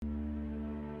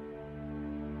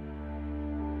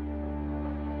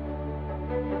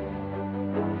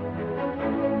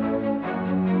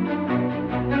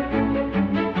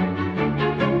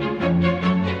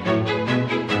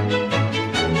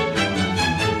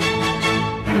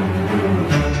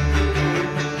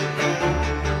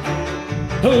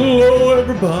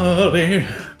everybody,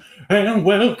 and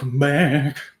welcome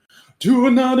back to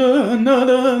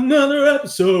another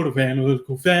episode of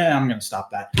Analytical Fan. I'm gonna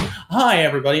stop that. Hi,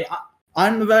 everybody.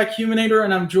 I'm the Vacuuminator,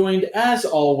 and I'm joined, as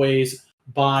always,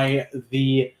 by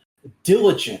the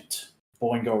diligent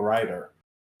Boingo Writer.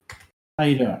 How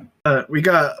you doing? We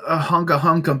got a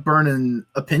hunk of burning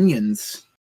opinions.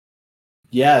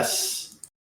 Yes.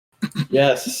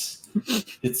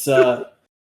 It's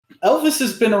Elvis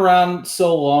has been around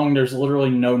so long, there's literally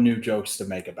no new jokes to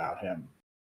make about him.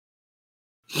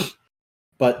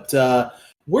 But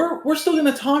we're still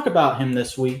going to talk about him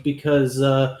this week because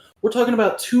we're talking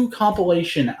about two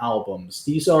compilation albums.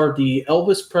 These are the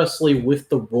Elvis Presley with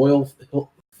the Royal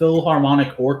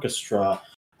Philharmonic Orchestra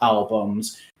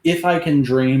albums, If I Can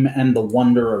Dream and The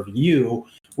Wonder of You,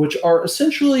 which are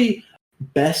essentially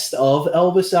best of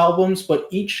Elvis albums, but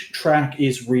each track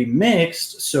is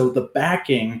remixed, so the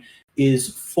backing is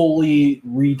fully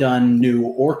redone new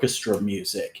orchestra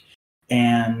music.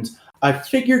 And I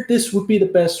figured this would be the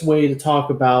best way to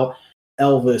talk about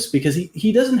Elvis because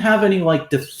he doesn't have any like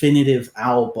definitive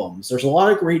albums. There's a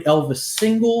lot of great Elvis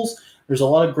singles, there's a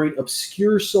lot of great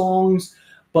obscure songs,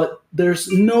 but there's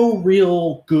no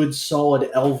real good,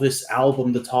 solid Elvis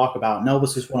album to talk about. And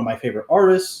Elvis is one of my favorite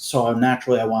artists, so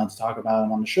naturally I wanted to talk about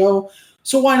him on the show.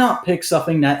 So why not pick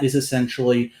something that is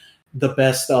essentially the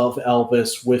best of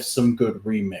Elvis with some good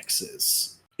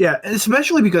remixes? Yeah,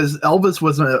 especially because Elvis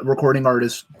was a recording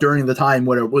artist during the time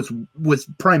when it was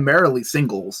primarily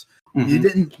singles.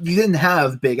 Mm-hmm. You didn't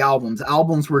have big albums.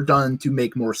 Albums were done to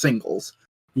make more singles.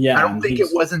 Yeah, I don't think it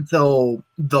was until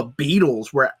the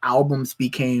Beatles where albums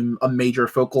became a major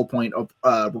focal point of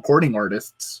recording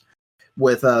artists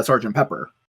with Sgt. Pepper.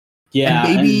 Yeah,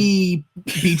 and maybe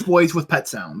Beach Boys with Pet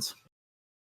Sounds.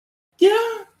 Yeah.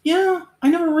 I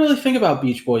never really think about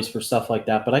Beach Boys for stuff like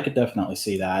that, but I could definitely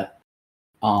see that.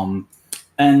 And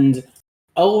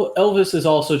Elvis is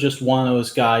also just one of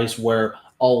those guys where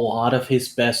a lot of his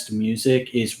best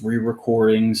music is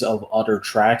re-recordings of other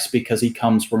tracks because he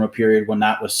comes from a period when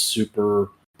that was super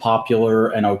popular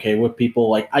and okay with people.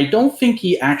 Like, I don't think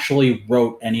he actually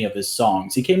wrote any of his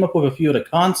songs. He came up with a few of the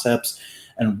concepts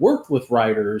and worked with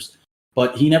writers,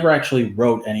 but he never actually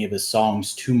wrote any of his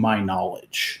songs to my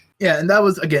knowledge. Yeah, and that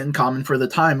was, again, common for the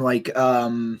time. Like,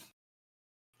 Blue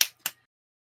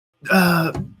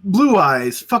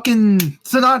Eyes, fucking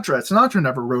Sinatra. Sinatra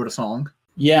never wrote a song.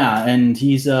 Yeah, and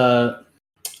he's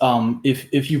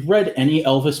if you've read any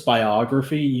Elvis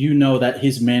biography, you know that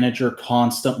his manager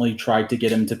constantly tried to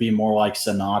get him to be more like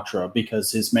Sinatra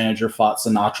because his manager thought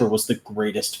Sinatra was the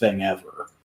greatest thing ever.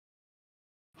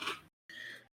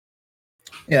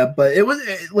 Yeah, but it was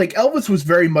like Elvis was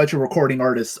very much a recording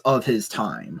artist of his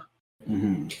time.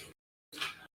 Mm-hmm.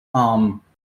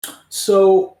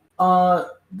 So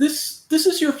This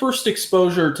is your first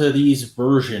exposure to these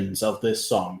versions of this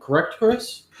song, correct,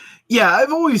 Chris? Yeah,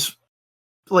 I've always,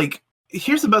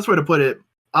 here's the best way to put it.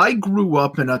 I grew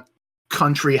up in a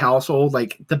country household,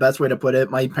 the best way to put it.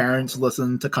 My parents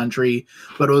listened to country,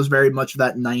 but it was very much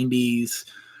that 90s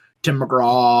Tim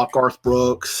McGraw, Garth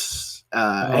Brooks,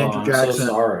 Andrew Jackson. I'm so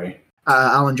sorry.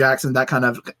 Alan Jackson, that kind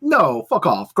of... No, fuck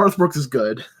off. Garth Brooks is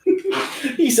good.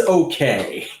 He's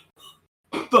okay.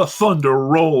 The thunder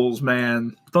rolls,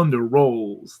 man. Thunder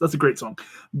rolls. That's a great song.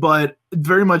 But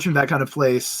very much in that kind of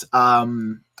place.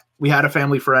 We had a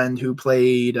family friend who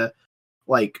played,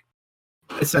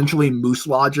 essentially moose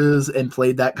lodges and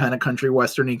played that kind of country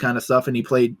western-y kind of stuff, and he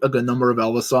played a good number of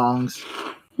Elvis songs.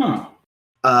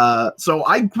 So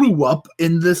I grew up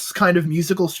in this kind of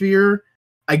musical sphere.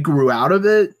 I grew out of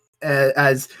it,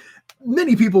 as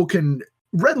many people can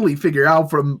readily figure out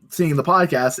from seeing the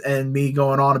podcast and me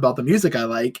going on about the music I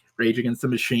like. Rage Against the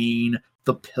Machine,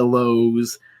 The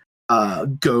Pillows,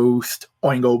 Ghost,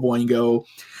 Oingo Boingo.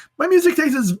 My music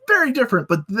taste is very different,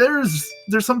 but there's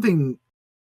something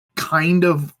kind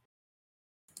of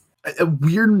a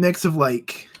weird mix of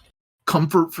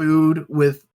comfort food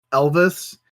with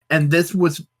Elvis, and this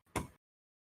was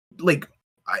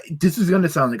this is going to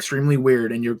sound extremely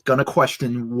weird and you're going to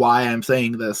question why I'm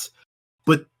saying this,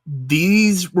 but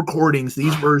these recordings,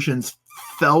 these versions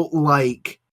felt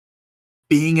like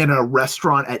being in a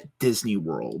restaurant at Disney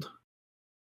World.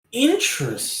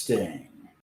 Interesting.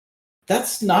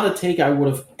 That's not a take I would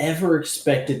have ever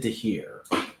expected to hear.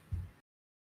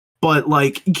 But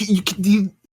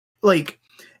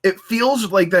it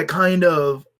feels like that kind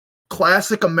of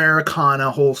classic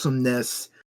Americana wholesomeness,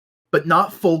 but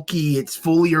not folky. It's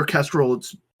fully orchestral.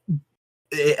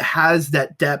 It has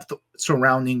that depth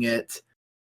surrounding it.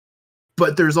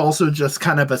 But there's also just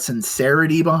kind of a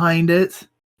sincerity behind it.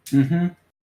 Mm-hmm.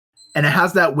 And it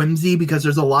has that whimsy because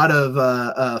there's a lot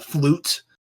of flute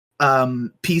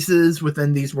pieces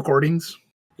within these recordings.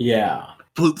 Yeah.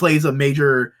 Flute plays a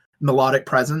major melodic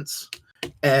presence,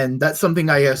 and that's something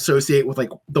I associate with like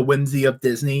the whimsy of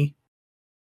Disney.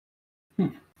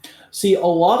 See, a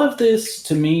lot of this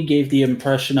to me gave the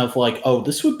impression of like, oh,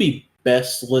 this would be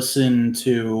best listened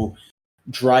to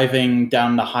driving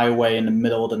down the highway in the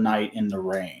middle of the night in the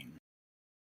rain.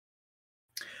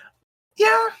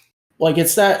 Yeah. Like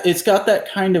it's got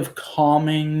that kind of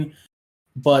calming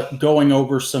but going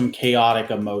over some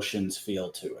chaotic emotions feel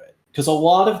to it. Because a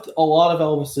lot of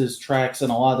Elvis's tracks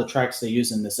and a lot of the tracks they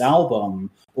use in this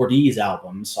album, or these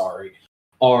albums, sorry,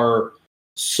 are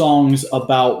songs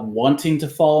about wanting to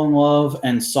fall in love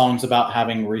and songs about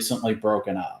having recently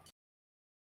broken up.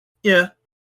 Yeah.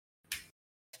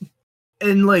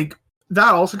 And like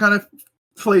that also kind of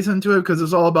plays into it because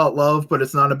it's all about love, but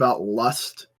it's not about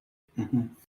lust. Mm-hmm.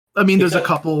 I mean, there's a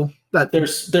couple that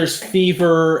there's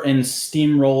Fever and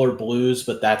Steamroller Blues,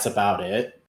 but that's about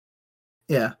it.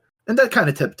 Yeah, and that kind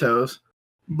of tiptoes,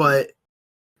 but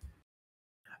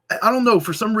I don't know.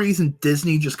 For some reason,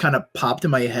 Disney just kind of popped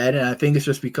in my head, and I think it's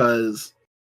just because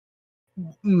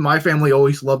my family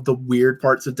always loved the weird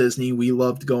parts of Disney. We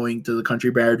loved going to the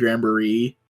Country Bear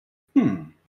Jamboree.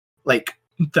 Like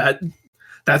that.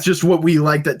 That's just what we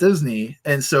liked at Disney,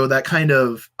 and so that kind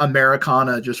of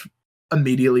Americana just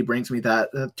immediately brings me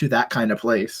to that kind of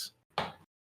place.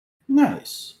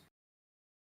 Nice.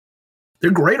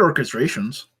 They're great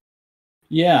orchestrations.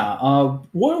 Yeah.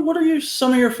 What are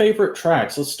some of your favorite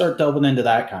tracks? Let's start delving into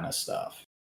that kind of stuff.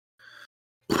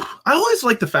 I always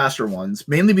like the faster ones,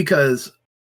 mainly because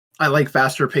I like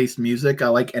faster paced music. I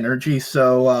like energy.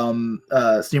 So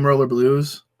Steamroller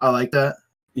Blues, I like that.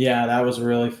 Yeah, that was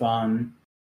really fun.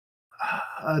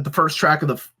 The first track of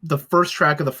the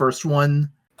first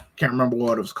one, can't remember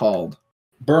what it was called.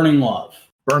 Burning Love.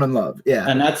 Yeah.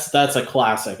 And that's a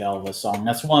classic Elvis song.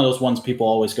 That's one of those ones people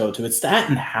always go to. It's that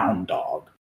and Hound Dog.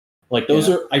 Like those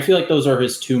are, I feel like those are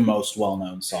his two most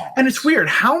well-known songs. And it's weird.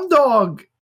 Hound Dog,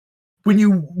 when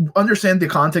you understand the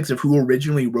context of who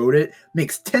originally wrote it,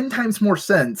 makes 10 times more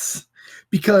sense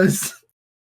because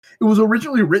it was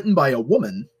originally written by a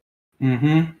woman.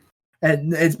 Mm-hmm.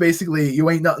 And it's basically, you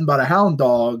ain't nothing but a hound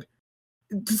dog.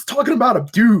 It's talking about a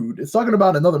dude. It's talking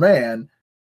about another man.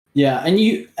 Yeah, and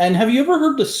have you ever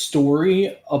heard the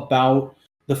story about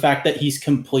the fact that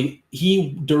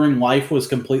he during life was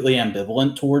completely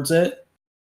ambivalent towards it?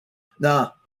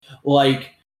 Nah. Like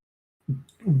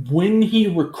when he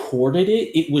recorded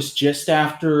it, it was just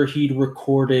after he'd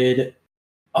recorded,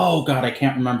 oh god, I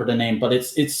can't remember the name, but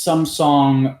it's some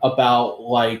song about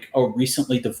like a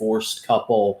recently divorced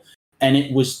couple. And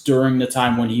it was during the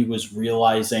time when he was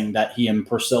realizing that he and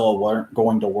Priscilla weren't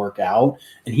going to work out.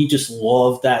 And he just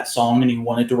loved that song and he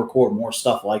wanted to record more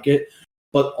stuff like it.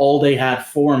 But all they had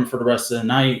for him for the rest of the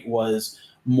night was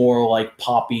more like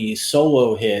poppy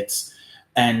solo hits.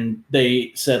 And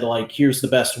they said, like, here's the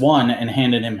best one, and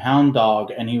handed him Hound Dog.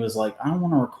 And he was like, I don't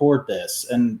want to record this.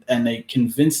 And they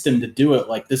convinced him to do it.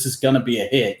 Like, this is going to be a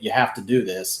hit. You have to do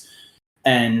this.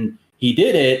 And he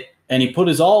did it. And he put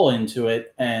his all into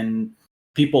it, and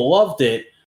people loved it.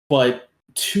 But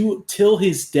till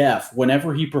his death,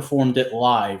 whenever he performed it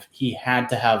live, he had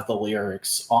to have the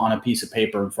lyrics on a piece of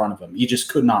paper in front of him. He just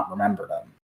could not remember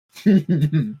them.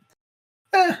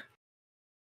 Yeah,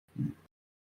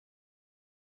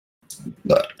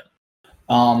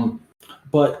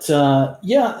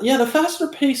 the faster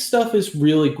paced stuff is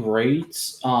really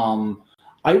great.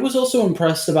 I was also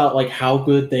impressed about like how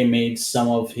good they made some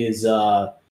of his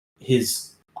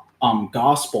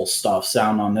gospel stuff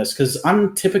sound on this, because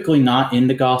I'm typically not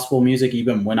into gospel music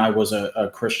even when I was a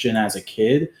Christian as a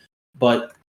kid,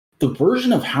 but the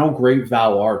version of How Great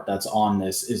Thou Art that's on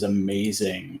this is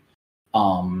amazing.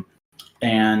 There's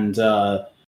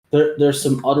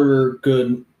some other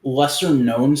good lesser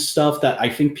known stuff that I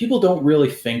think people don't really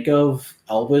think of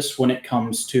Elvis when it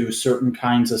comes to certain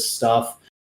kinds of stuff.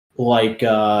 Like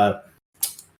on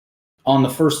the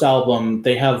first album,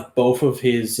 they have both of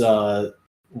his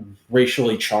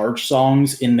racially charged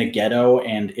songs, In the Ghetto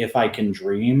and If I Can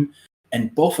Dream,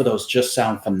 and both of those just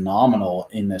sound phenomenal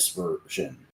in this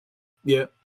version. Yeah.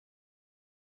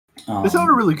 They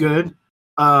sounded really good.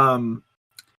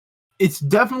 It's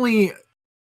definitely,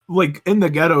 like, In the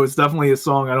Ghetto is definitely a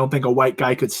song I don't think a white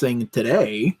guy could sing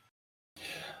today.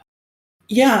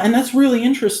 Yeah, and that's really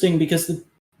interesting because the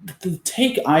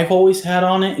take I've always had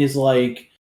on it is like,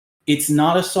 it's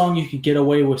not a song you could get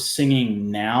away with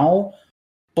singing now,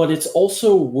 but it's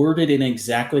also worded in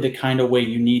exactly the kind of way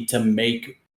you need to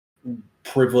make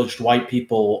privileged white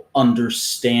people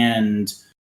understand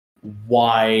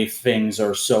why things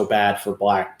are so bad for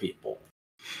black people.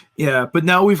 Yeah, but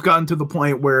now we've gotten to the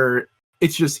point where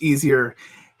it's just easier.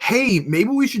 Hey, maybe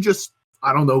we should just,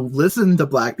 I don't know, listen to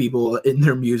black people in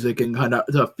their music and kind of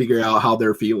to figure out how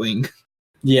they're feeling.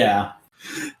 Yeah.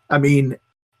 I mean,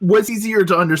 what's easier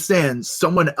to understand?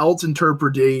 Someone else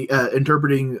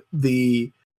interpreting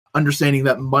the understanding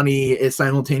that money is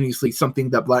simultaneously something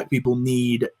that black people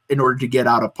need in order to get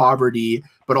out of poverty,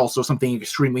 but also something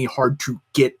extremely hard to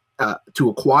get to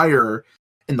acquire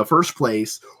in the first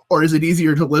place? Or is it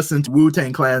easier to listen to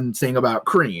Wu-Tang Clan sing about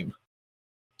cream?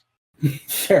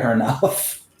 Fair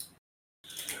enough.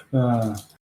 And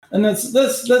that's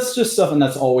just something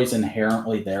that's always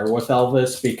inherently there with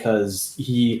Elvis, because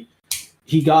he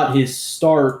got his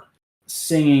start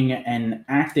singing and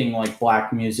acting like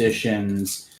black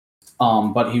musicians,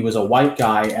 but he was a white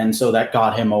guy, and so that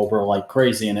got him over like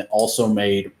crazy, and it also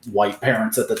made white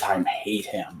parents at the time hate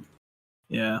him.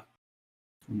 Yeah.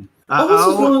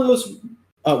 Elvis is one of those.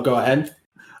 Oh, go ahead.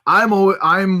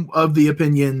 I'm of the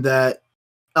opinion that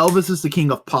Elvis is the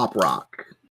king of pop rock.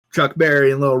 Chuck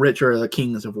Berry and Little Rich are the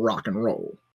kings of rock and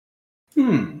roll.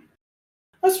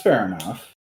 That's fair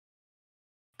enough.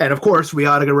 And of course, we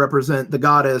ought to represent the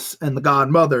goddess and the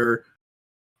godmother,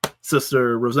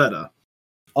 Sister Rosetta.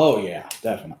 Oh yeah,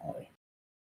 definitely.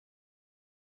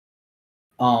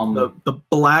 The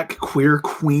black queer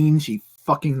queen she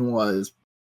fucking was.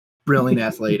 Brilliant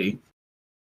ass lady.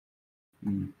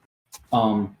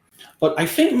 But I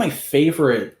think my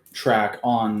favorite track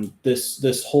on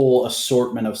this whole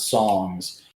assortment of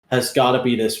songs has got to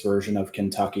be this version of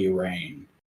Kentucky Rain.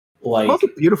 Like, that's a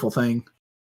beautiful thing.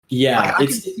 Yeah, I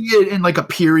can see it in like a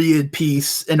period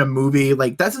piece in a movie.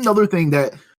 Like, that's another thing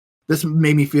that this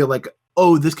made me feel like,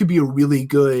 oh, this could be a really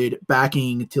good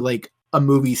backing to like a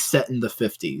movie set in the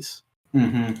 50s.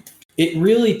 Mm-hmm. It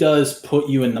really does put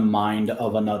you in the mind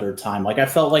of another time. Like, I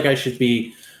felt like I should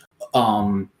be,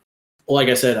 like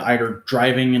I said, either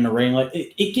driving in the rain. Like,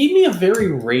 it gave me a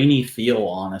very rainy feel,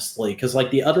 honestly, because like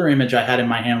the other image I had in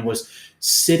my hand was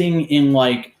sitting in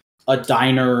like a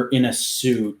diner in a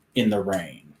suit in the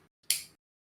rain.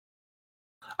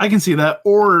 I can see that,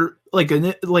 or like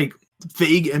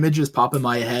vague images pop in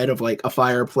my head of like a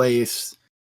fireplace,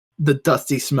 the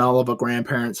dusty smell of a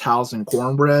grandparent's house, and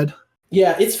cornbread.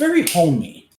 Yeah, it's very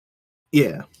homey.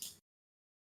 Yeah.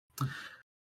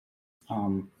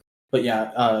 But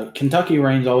yeah, Kentucky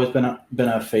Rain's always been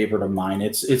a favorite of mine.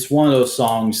 It's one of those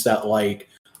songs that like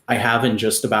I have in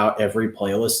just about every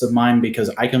playlist of mine, because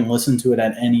I can listen to it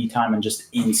at any time and just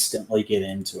instantly get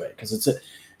into it, because it's a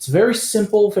very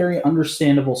simple, very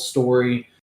understandable story,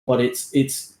 but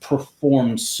it's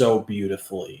performed so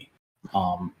beautifully.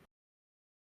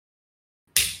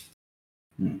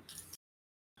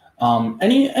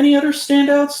 Any other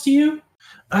standouts to you?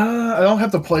 I don't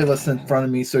have the playlist in front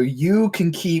of me, so you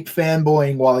can keep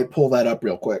fanboying while I pull that up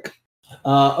real quick.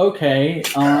 Okay.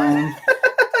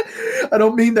 I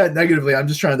don't mean that negatively. I'm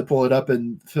just trying to pull it up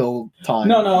and fill time.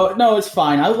 No, it's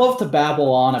fine. I love to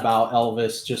babble on about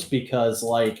Elvis just because,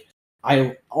 like,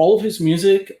 all of his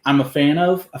music I'm a fan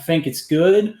of. I think it's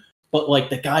good, but like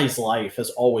the guy's life has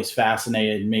always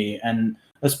fascinated me, and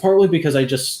that's partly because I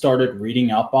just started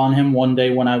reading up on him one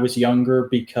day when I was younger,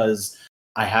 because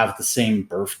I have the same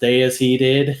birthday as he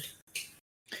did.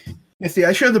 Yeah, see,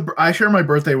 I share my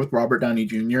birthday with Robert Downey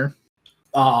Jr.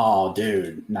 Oh,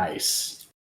 dude, nice.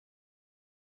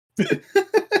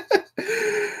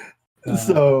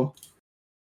 So,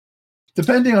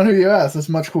 depending on who you ask, it's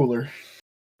much cooler.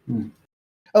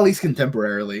 At least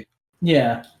contemporarily.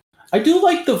 Yeah. I do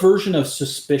like the version of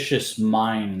Suspicious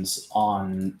Minds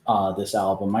on this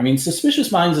album. I mean,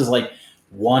 Suspicious Minds is like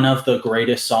one of the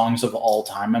greatest songs of all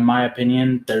time, in my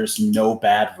opinion. There's no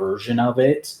bad version of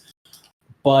it.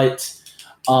 But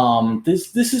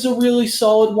this is a really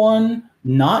solid one.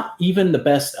 Not even the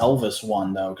best Elvis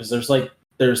one, though, because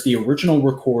there's the original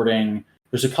recording.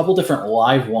 There's a couple different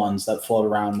live ones that float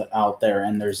around out there,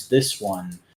 and there's this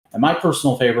one. And my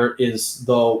personal favorite is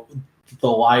the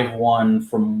live one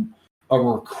from a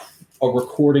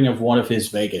recording of one of his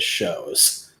Vegas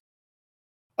shows.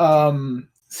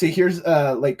 See, here's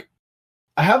like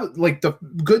I have like the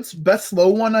best slow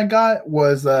one I got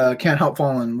was Can't Help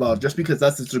Falling in Love, just because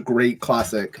that's just a great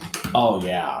classic. Oh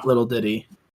yeah, little ditty.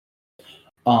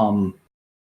 A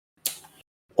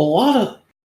lot of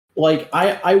like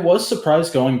I was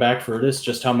surprised going back through this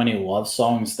just how many love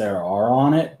songs there are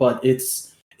on it, but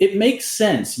it makes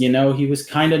sense, you know. He was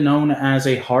kind of known as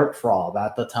a heartthrob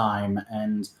at the time,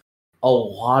 and a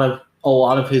lot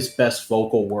of his best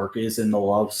vocal work is in the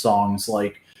love songs.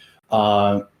 Like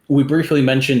we briefly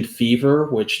mentioned Fever,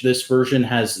 which this version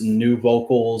has new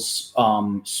vocals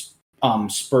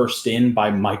spurred in by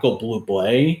Michael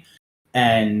Bublé,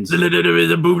 And The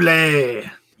Buble.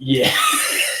 yeah,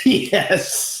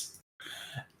 yes.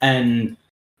 And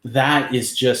that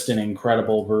is just an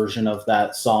incredible version of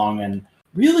that song and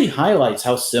really highlights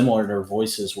how similar their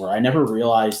voices were. I never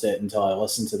realized it until I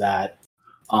listened to that.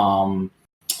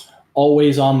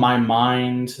 Always on My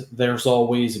Mind, There's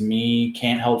Always Me,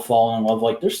 Can't Help Falling in Love.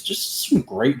 Like, there's just some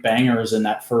great bangers in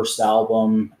that first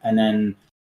album. And then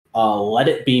Let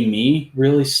It Be Me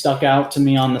really stuck out to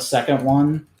me on the second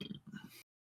one.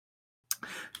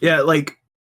 Yeah, like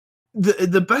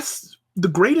the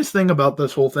greatest thing about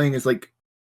this whole thing is like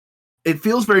it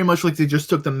feels very much like they just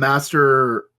took the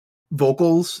master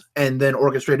vocals and then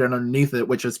orchestrated underneath it,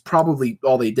 which is probably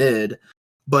all they did.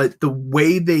 But the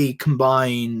way they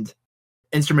combined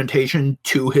instrumentation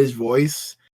to his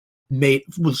voice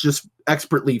was just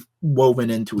expertly woven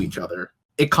into each other.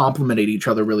 It complemented each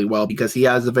other really well because he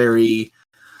has a very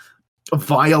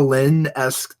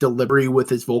violin-esque delivery with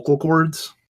his vocal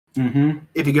cords. Mm-hmm.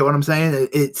 If you get what I'm saying,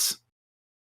 it's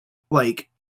like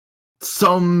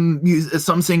some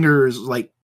singers like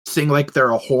sing like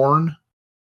they're a horn,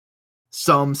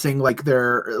 some sing like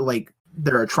they're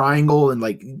a triangle, and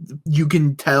like you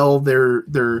can tell they're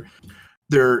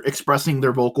expressing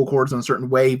their vocal cords in a certain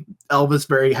way. Elvis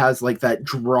very has like that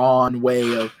drawn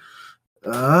way of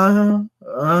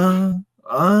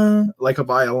like a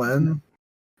violin.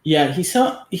 Yeah,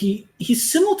 he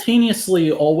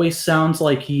simultaneously always sounds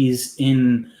like he's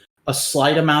in a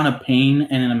slight amount of pain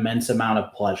and an immense amount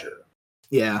of pleasure.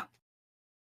 Yeah.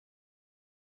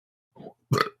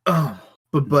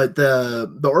 But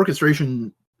the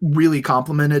orchestration really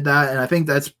complemented that, and I think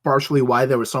that's partially why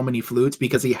there were so many flutes,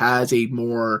 because he has a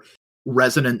more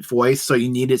resonant voice, so you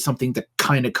needed something to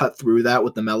kind of cut through that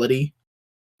with the melody.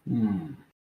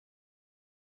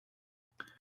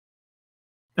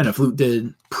 And a flute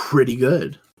did pretty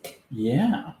good.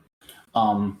 Yeah.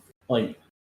 Like,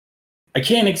 I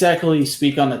can't exactly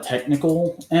speak on the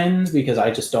technical end because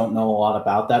I just don't know a lot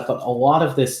about that, but a lot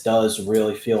of this does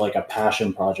really feel like a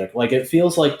passion project. Like, it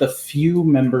feels like the few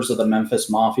members of the Memphis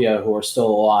Mafia who are still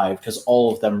alive, because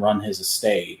all of them run his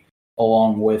estate,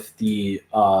 along with the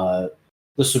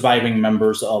surviving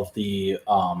members of the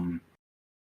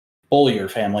Bollier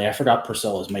family. I forgot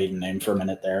Priscilla's maiden name for a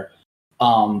minute there.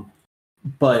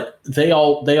 But they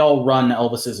all run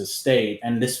Elvis's estate,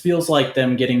 and this feels like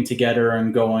them getting together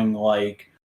and going like,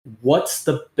 what's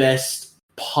the best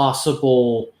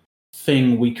possible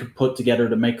thing we could put together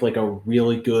to make like a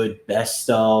really good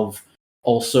best of,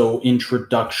 also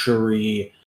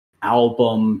introductory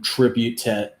album tribute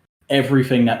to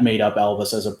everything that made up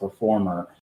Elvis as a performer.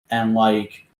 And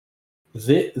like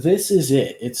this is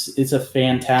it. It's a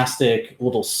fantastic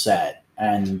little set,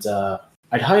 and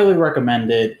I'd highly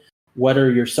recommend it.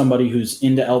 Whether you're somebody who's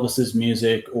into Elvis's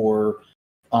music or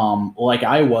like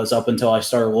I was up until I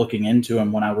started looking into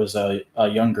him when I was a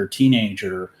younger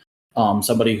teenager,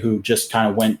 somebody who just kind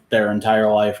of went their entire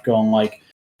life going like,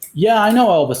 yeah, I know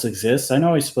Elvis exists. I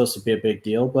know he's supposed to be a big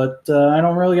deal, but I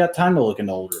don't really got time to look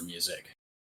into older music.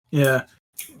 Yeah.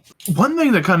 One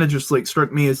thing that kind of just like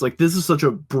struck me is like, this is such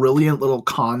a brilliant little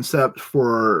concept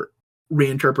for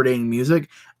reinterpreting music.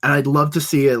 And I'd love to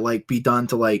see it like be done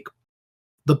to like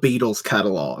the Beatles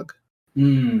catalog,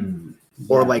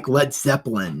 or like Led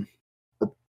Zeppelin,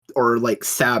 or like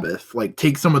Sabbath. Like,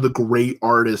 take some of the great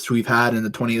artists we've had in the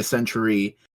 20th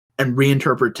century and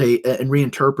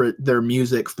reinterpret their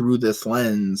music through this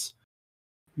lens.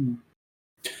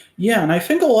 Yeah, and I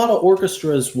think a lot of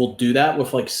orchestras will do that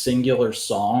with like singular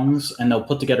songs, and they'll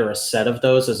put together a set of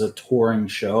those as a touring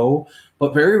show.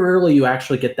 But very rarely you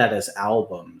actually get that as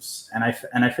albums, and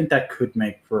I think that could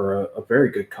make for a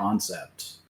very good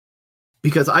concept.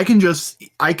 Because I can just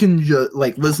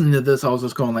like listening to this, I was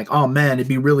just going like, oh man, it'd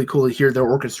be really cool to hear their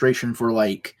orchestration for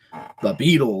like the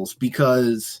Beatles,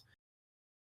 because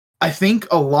I think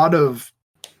a lot of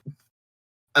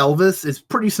Elvis is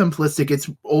pretty simplistic.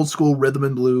 It's old school rhythm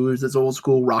and blues, it's old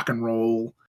school rock and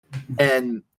roll,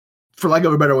 and for lack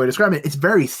of a better way to describe it, it's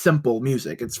very simple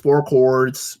music. It's 4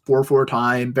 chords, 4/4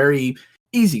 time, very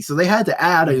easy. So they had to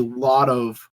add a lot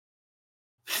of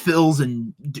fills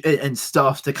and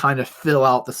stuff to kind of fill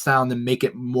out the sound and make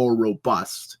it more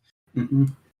robust. Mm-hmm.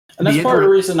 And that's part of the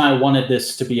reason I wanted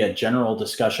this to be a general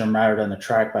discussion rather than a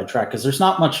track by track, because there's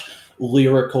not much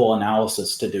lyrical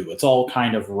analysis to do. It's all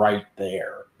kind of right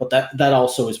there, but that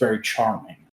also is very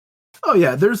charming. Oh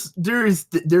yeah, there's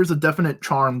a definite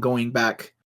charm going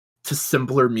back to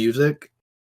simpler music,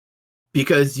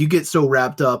 because you get so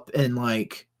wrapped up in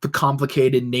like the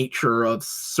complicated nature of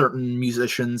certain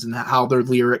musicians and how their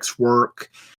lyrics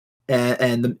work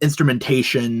and the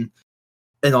instrumentation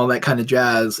and all that kind of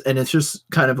jazz. And it's just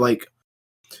kind of like,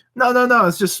 No.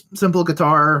 It's just simple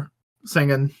guitar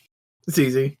singing. It's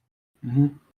easy. Mm-hmm.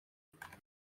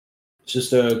 It's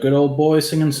just a good old boy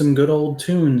singing some good old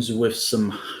tunes with some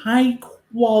high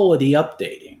quality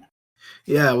updating.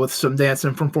 Yeah, with some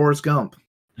dancing from Forrest Gump.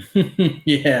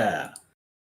 Yeah.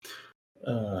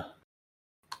 But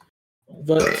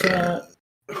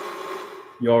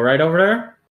you all right over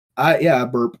there? Yeah,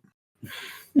 burp.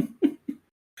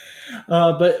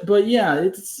 But yeah,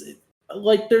 it's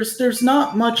like there's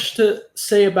not much to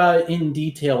say about it in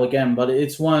detail again, but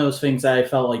it's one of those things that I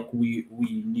felt like we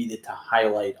needed to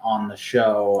highlight on the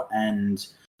show, and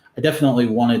I definitely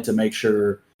wanted to make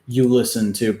sure you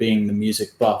listened to, being the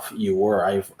music buff you were.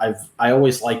 I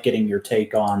always like getting your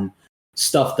take on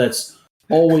stuff that's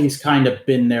always kind of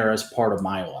been there as part of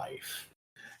my life.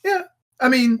 Yeah, I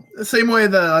mean, the same way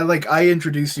that I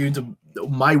introduced you to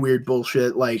my weird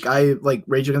bullshit. Like, I like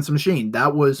Rage Against the Machine.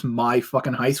 That was my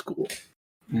fucking high school.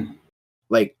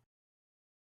 Like,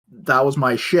 that was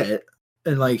my shit.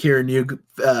 And like hearing you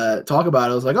talk about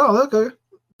it, I was like, oh, okay.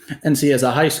 And see, as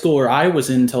a high schooler, I was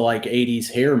into like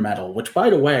 80s hair metal, which, by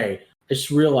the way, I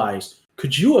just realized,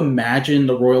 could you imagine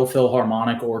the Royal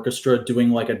Philharmonic Orchestra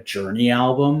doing like a Journey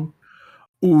album?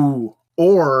 Ooh,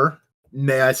 or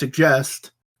may I suggest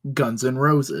Guns N'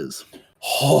 Roses?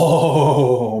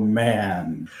 Oh,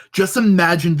 man. Just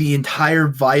imagine the entire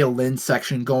violin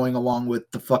section going along with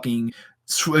the fucking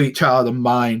Sweet Child of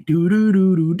Mine. Do do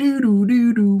do do do do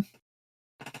do do.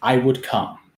 I would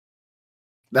come.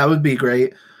 That would be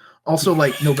great. Also,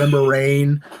 like November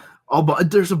Rain.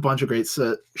 There's a bunch of great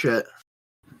shit.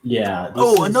 Yeah.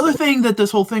 Another thing that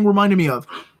this whole thing reminded me of.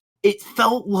 It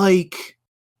felt like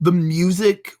the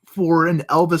music for an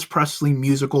Elvis Presley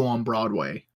musical on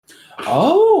Broadway.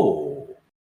 Oh.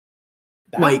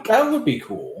 That would be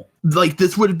cool. Like,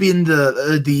 this would have been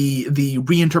the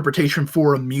reinterpretation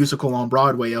for a musical on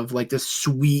Broadway of like this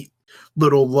sweet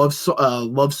little love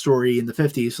story in the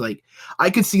 50s. Like,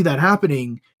 I could see that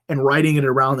happening and writing it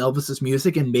around Elvis's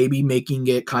music and maybe making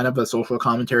it kind of a social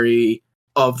commentary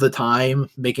of the time,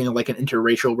 making it like an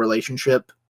interracial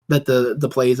relationship that the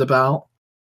play is about.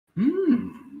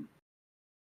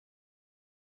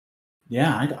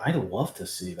 Yeah, I'd love to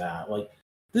see that. Like,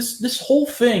 this whole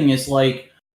thing is like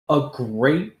a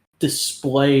great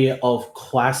display of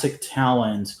classic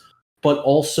talent, but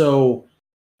also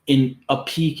in a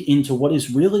peek into what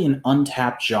is really an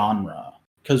untapped genre.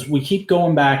 Because we keep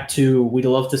going back to, we'd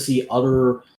love to see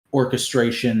other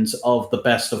orchestrations of the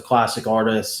best of classic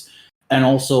artists, and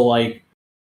also like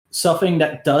something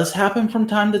that does happen from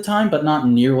time to time, but not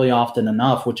nearly often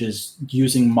enough, which is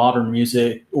using modern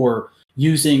music or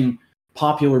using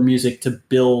popular music to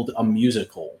build a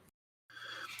musical.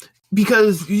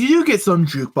 Because you do get some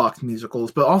jukebox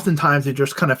musicals, but oftentimes they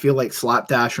just kind of feel like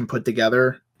slapdash and put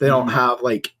together. They don't have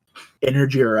like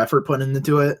energy or effort put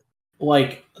into it.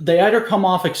 Like, they either come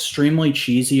off extremely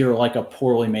cheesy or like a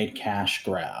poorly made cash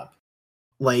grab.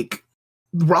 Like,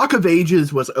 Rock of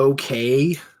Ages was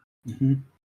okay. Mm-hmm.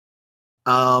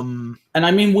 And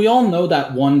I mean, we all know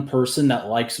that one person that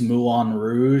likes Moulin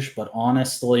Rouge, but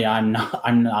honestly, I'm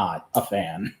not a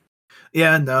fan.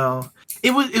 Yeah, no.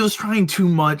 It was trying too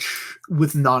much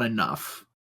with not enough.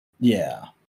 Yeah.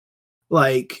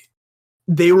 Like,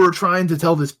 they were trying to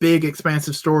tell this big,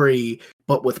 expansive story,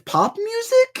 but with pop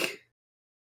music?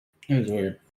 It was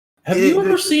weird. Have you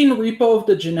ever seen Repo of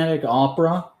the Genetic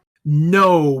Opera?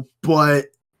 No, but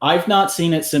I've not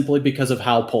seen it simply because of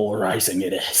how polarizing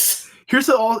it is. Here's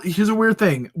a weird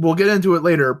thing. We'll get into it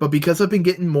later, but because I've been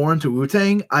getting more into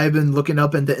Wu-Tang, I've been looking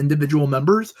up into individual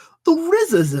members. The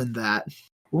RZA's in that.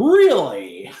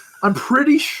 Really? I'm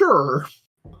pretty sure.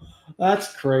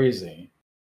 That's crazy.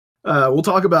 We'll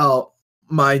talk about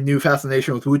my new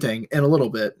fascination with Wu-Tang in a little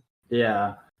bit.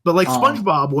 Yeah. But like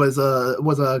SpongeBob was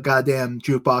a goddamn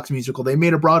jukebox musical. They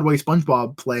made a Broadway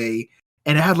SpongeBob play,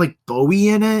 and it had like Bowie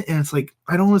in it, and it's like,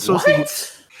 I don't associate.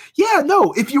 What? Yeah,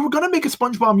 no. If you were gonna make a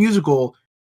SpongeBob musical,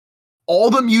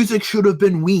 all the music should have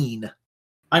been Ween.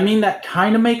 I mean, that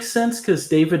kind of makes sense because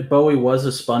David Bowie was a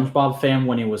SpongeBob fan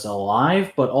when he was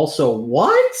alive, but also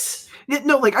what?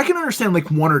 No, like I can understand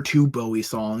like one or two Bowie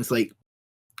songs, like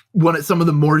some of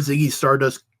the more Ziggy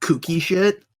Stardust kooky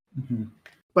shit. Mm-hmm.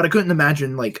 But I couldn't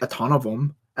imagine like a ton of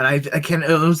them, and it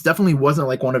definitely wasn't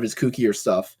like one of his kookier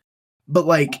stuff. But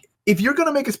like, if you're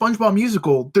gonna make a SpongeBob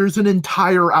musical, there's an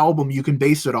entire album you can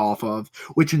base it off of,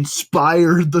 which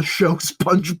inspired the show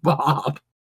SpongeBob,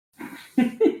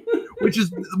 which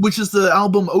is the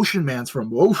album Ocean Man's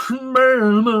from. Ocean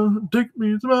Man, take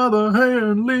me by the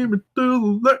hand, lead me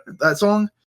to that song.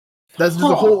 That's just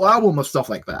a whole album of stuff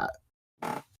like that.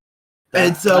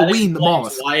 It's Ween the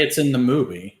Mollusk. Why it's in the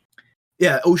movie.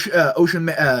 Yeah,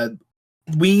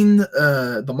 Ween,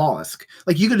 the Mollusk.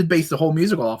 Like, you could have based the whole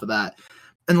musical off of that.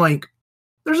 And, like,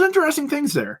 there's interesting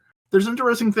things there. There's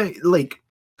interesting things, like,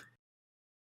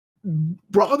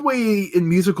 Broadway and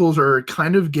musicals are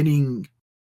kind of getting,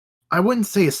 I wouldn't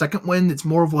say a second wind, it's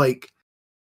more of like,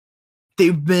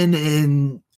 they've been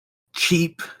in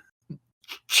cheap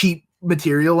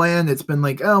material land. It's been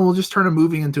like, oh, we'll just turn a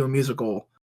movie into a musical.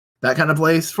 That kind of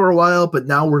place for a while, but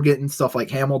now we're getting stuff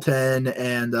like Hamilton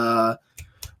and the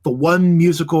one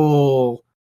musical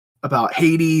about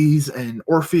Hades and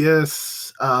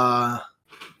Orpheus.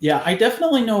 Yeah, I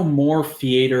definitely know more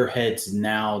theater heads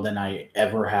now than I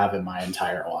ever have in my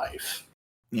entire life.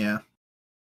 Yeah.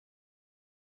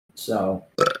 So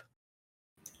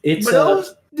it's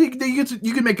you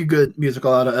can make a good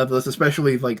musical out of this,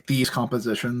 especially like these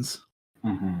compositions.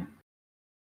 Mm-hmm.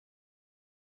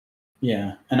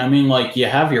 Yeah, and I mean, like, you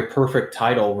have your perfect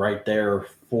title right there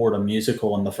for the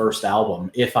musical in the first album,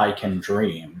 If I Can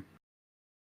Dream.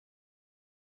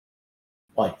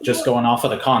 Like, just going off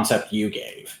of the concept you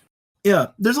gave. Yeah,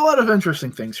 there's a lot of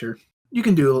interesting things here. You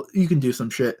can do some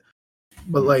shit.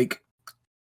 But like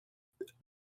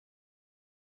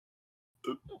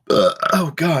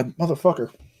oh god,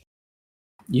 motherfucker.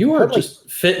 You are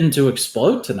just fitting to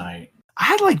explode tonight. I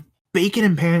had like bacon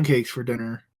and pancakes for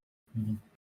dinner.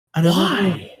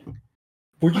 Why?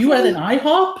 Were you at an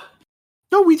IHOP?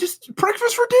 No, we just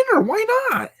breakfast for dinner. Why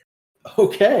not?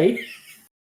 Okay.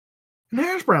 And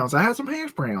hash browns. I had some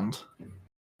hash browns.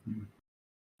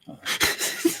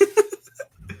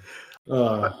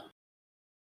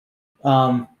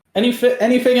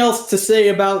 Anything else to say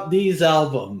about these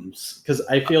albums? Because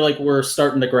I feel like we're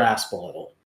starting to grasp a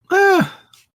little. Nothing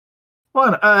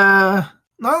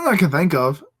I can think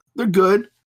of. They're good.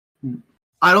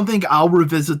 I don't think I'll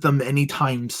revisit them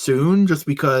anytime soon, just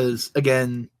because,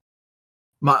 again,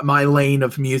 my lane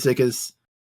of music is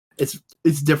it's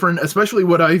different, especially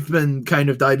what I've been kind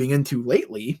of diving into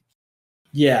lately.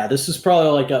 Yeah, this is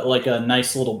probably like a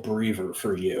nice little breather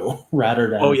for you,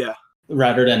 rather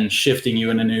than shifting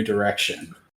you in a new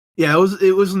direction. Yeah,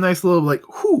 it was a nice little like,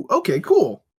 whew, okay,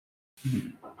 cool.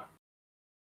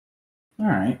 All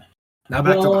right. Now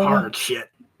back to the hard shit.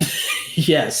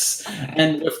 Yes,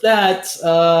 and with that,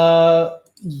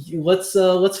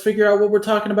 let's figure out what we're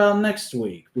talking about next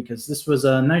week, because this was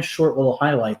a nice short little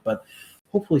highlight, but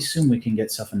hopefully soon we can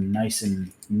get something nice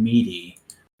and meaty.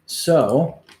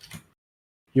 So,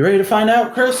 you ready to find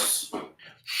out, Chris?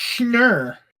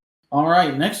 Sure. All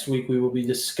right, next week we will be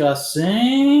discussing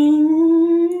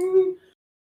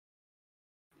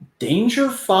Danger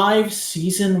 5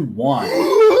 Season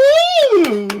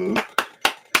 1.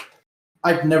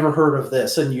 I've never heard of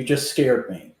this, and you just scared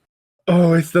me.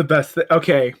 Oh, it's the best thing.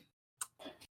 Okay.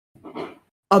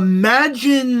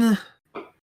 Imagine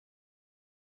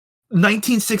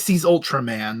 1960s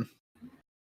Ultraman.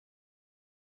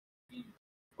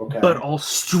 Okay. But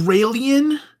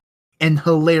Australian and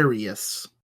hilarious.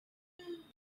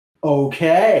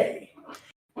 Okay.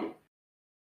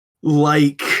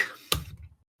 Like,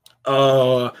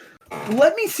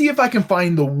 let me see if I can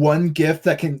find the one GIF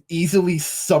that can easily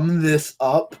sum this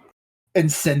up and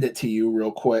send it to you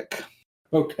real quick.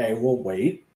 Okay, we'll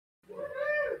wait.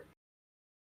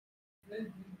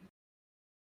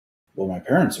 Well, my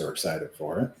parents are excited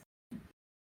for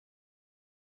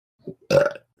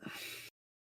it.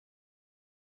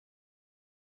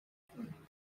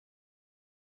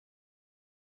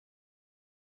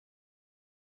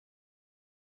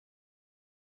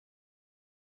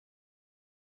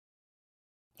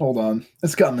 Hold on.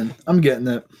 It's coming. I'm getting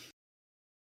it.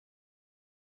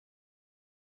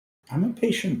 I'm a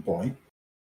patient boy.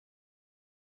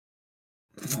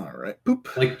 All right.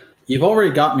 Boop. Like, you've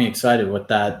already got me excited with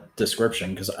that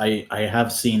description, because I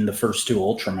have seen the first two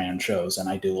Ultraman shows, and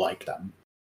I do like them.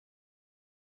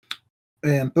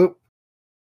 And boop.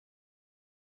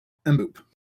 And boop.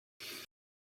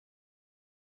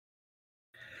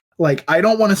 Like, I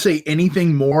don't want to say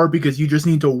anything more, because you just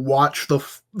need to watch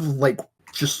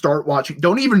just start watching.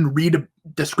 Don't even read a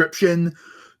description.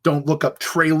 Don't look up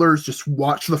trailers. Just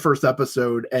watch the first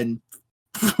episode and...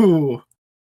 Phew.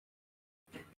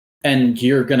 And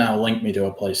you're going to link me to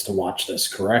a place to watch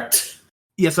this, correct?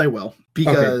 Yes, I will.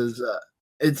 Because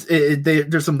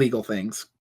there's some legal things.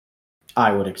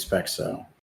 I would expect so.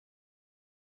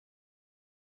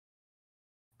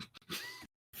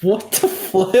 What the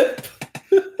flip?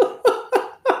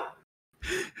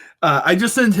 I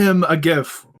just sent him a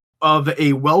GIF of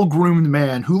a well-groomed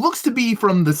man who looks to be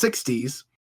from the 60s,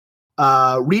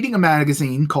 reading a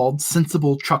magazine called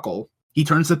Sensible Chuckle. He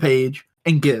turns the page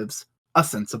and gives a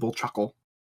sensible chuckle.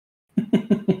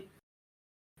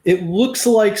 It looks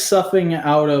like something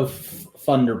out of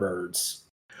Thunderbirds.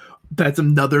 That's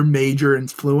another major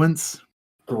influence.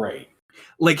 Great.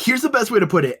 Like, here's the best way to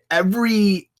put it.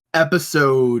 Every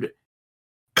episode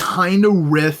kind of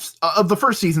riffs of the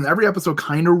first season. Every episode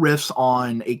kind of riffs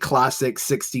on a classic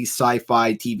 60s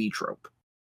sci-fi TV trope.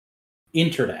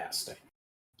 Interesting.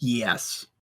 Yes.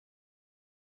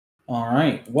 All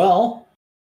right. Well,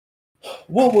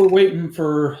 while we're waiting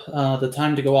for the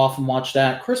time to go off and watch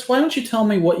that, Chris, why don't you tell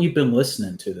me what you've been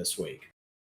listening to this week?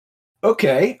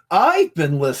 Okay, I've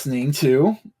been listening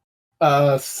to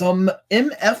some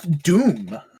MF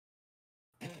Doom.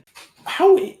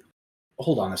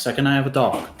 Hold on a second, I have a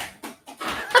dog.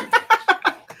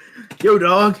 Yo,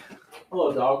 dog.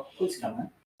 Hello, dog. Please come in.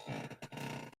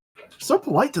 So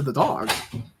polite to the dog.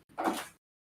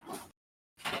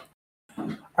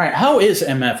 All right, how is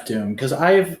MF Doom? Because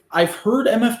I've heard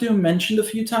MF Doom mentioned a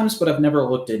few times, but I've never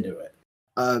looked into it.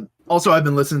 Also, I've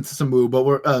been listening to some Wu, but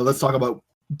let's talk about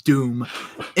Doom.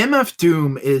 MF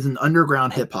Doom is an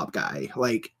underground hip hop guy.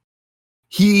 Like,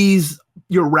 he's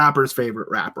your rapper's favorite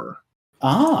rapper.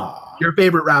 Ah. Your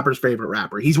favorite rapper's favorite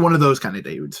rapper. He's one of those kind of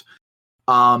dudes.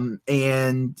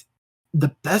 And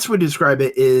the best way to describe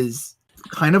it is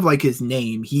kind of like his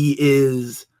name. He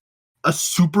is a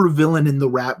super villain in the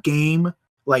rap game,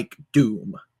 like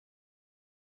Doom.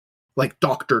 Like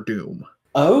Dr. Doom.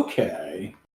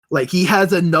 Okay. Like, he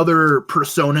has another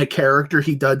persona character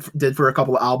he did for a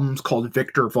couple of albums called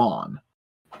Victor Vaughn.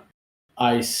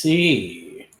 I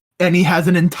see. And he has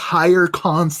an entire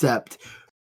concept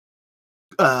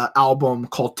album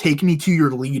called Take Me to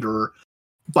Your Leader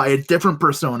by a different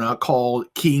persona called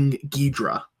King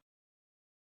Ghidra.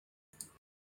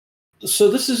 So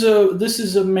this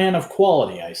is a man of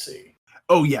quality, I see.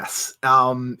 Oh yes.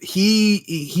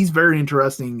 He's very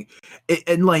interesting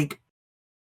and like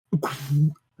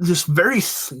just very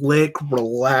slick,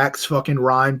 relaxed fucking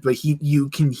rhyme, but you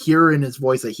can hear in his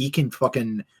voice that he can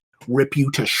fucking rip you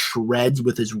to shreds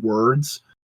with his words.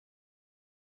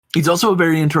 He's also a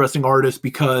very interesting artist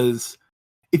because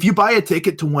if you buy a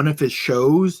ticket to one of his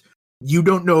shows, you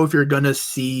don't know if you're gonna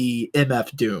see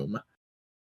MF Doom.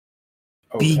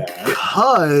 Okay.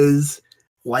 Because,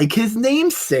 like his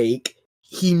namesake,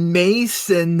 he may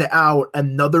send out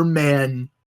another man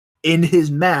in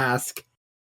his mask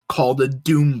called a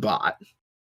Doombot.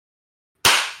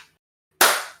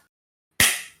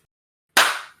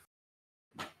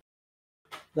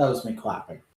 That was me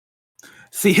clapping.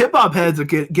 See, hip hop heads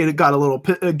got a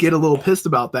little pissed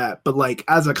about that, but like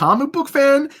as a comic book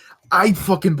fan, I'd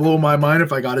fucking blow my mind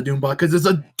if I got a Doombot because it's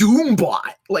a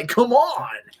Doombot. Like, come on.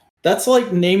 That's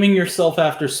like naming yourself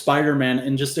after Spider-Man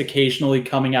and just occasionally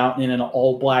coming out in an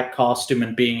all-black costume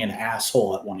and being an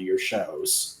asshole at one of your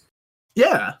shows.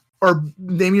 Yeah, or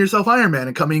naming yourself Iron Man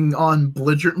and coming on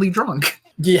belligerently drunk.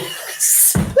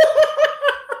 Yes.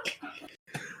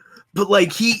 But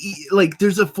like he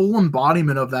there's a full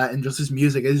embodiment of that in just his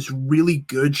music. It's really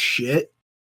good shit.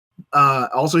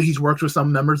 Also, he's worked with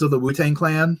some members of the Wu-Tang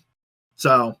Clan,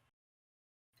 so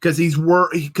because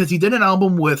he did an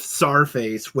album with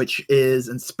Czarface, which is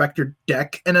Inspector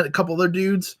Deck and a couple other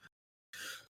dudes.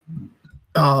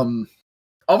 I've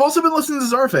also been listening to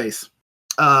Czarface,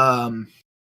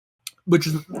 which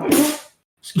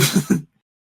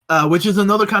is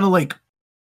another kind of like.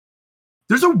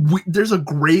 There's a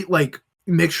great like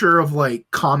mixture of like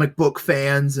comic book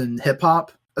fans and hip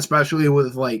hop, especially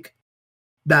with like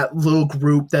that little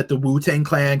group that the Wu-Tang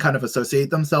Clan kind of associate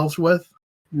themselves with.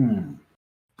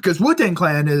 Because Wu-Tang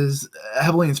Clan is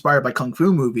heavily inspired by kung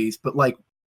fu movies, but like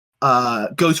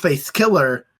Ghostface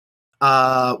Killer,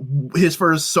 his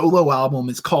first solo album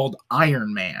is called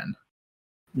Iron Man.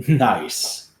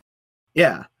 Nice.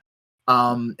 Yeah.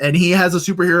 And he has a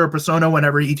superhero persona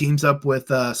whenever he teams up with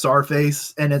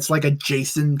Czarface, and it's like a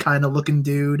Jason kind of looking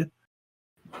dude.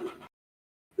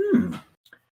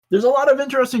 There's a lot of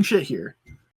interesting shit here.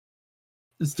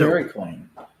 It's very clean.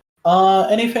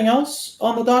 Anything else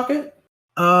on the docket?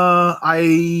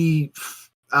 I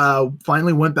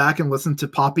finally went back and listened to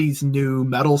Poppy's new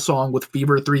metal song with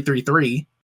Fever 333.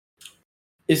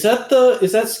 Is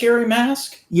that Scary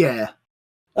Mask? Yeah.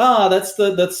 Ah, that's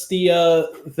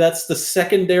the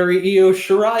secondary Io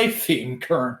Shirai theme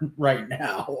current right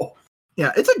now.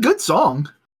 Yeah, it's a good song.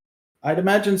 I'd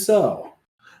imagine so.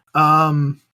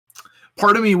 Part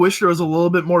of me wish there was a little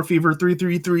bit more Fever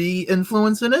 333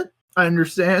 influence in it. I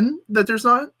understand that there's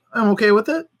not. I'm okay with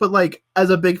it. But like, as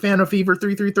a big fan of Fever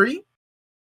 333,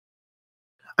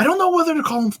 I don't know whether to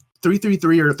call him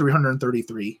 333 or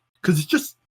 333 because it's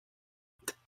just.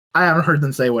 I haven't heard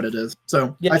them say what it is,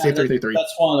 so yeah, I say 333.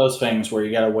 That's one of those things where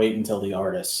you gotta wait until the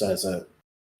artist says it.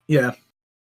 Yeah.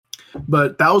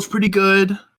 But that was pretty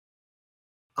good.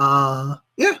 Yeah.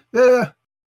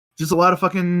 Just a lot of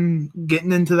fucking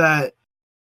getting into that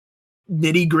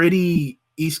nitty gritty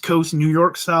East Coast New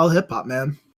York style hip hop,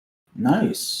 man.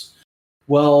 Nice.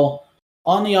 Well,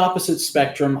 on the opposite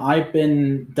spectrum, I've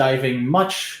been diving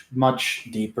much, much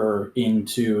deeper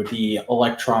into the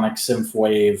electronic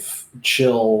synthwave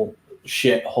chill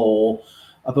shithole.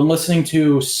 I've been listening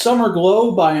to Summer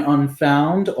Glow by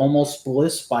Unfound, Almost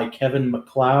Bliss by Kevin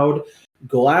MacLeod,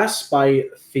 Glass by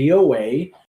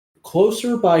Theoway,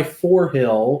 Closer by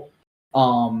Forehill,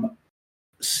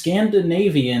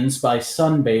 Scandinavians by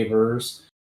Sunbathers,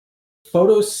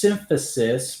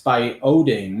 Photosynthesis by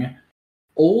Oding,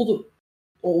 Old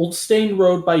Stain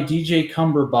Road by DJ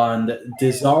Cumberbund,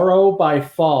 Desaro by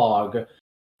Fog,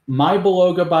 My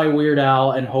Beloga by Weird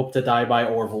Al, and Hope to Die by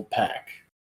Orville Peck.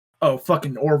 Oh,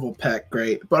 fucking Orville Peck,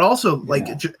 great. But also, like,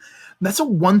 that's the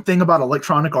one thing about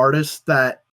electronic artists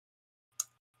that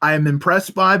I am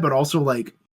impressed by, but also,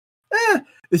 like,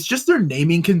 it's just their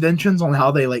naming conventions on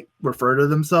how they, like, refer to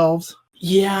themselves.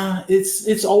 Yeah,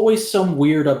 it's always some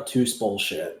weird obtuse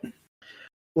bullshit.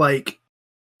 Like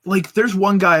there's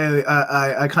one guy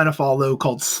I kind of follow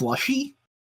called Slushy.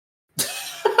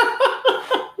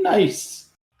 Nice.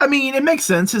 I mean, it makes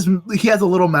sense. He has a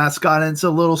little mascot, and it's a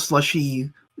little slushy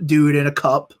dude in a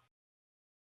cup.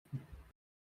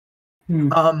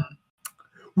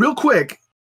 Real quick,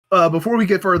 before we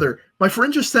get further, my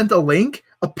friend just sent a link.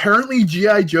 Apparently,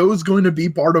 G.I. Joe is going to be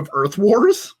part of Earth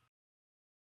Wars.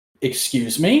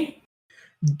 Excuse me?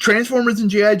 Transformers and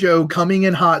G.I. Joe coming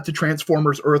in hot to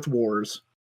Transformers Earth Wars.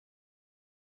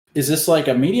 Is this like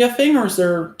a media thing, or is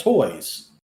there toys?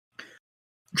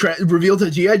 Revealed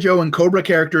that G.I. Joe and Cobra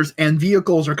characters and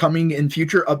vehicles are coming in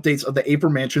future updates of the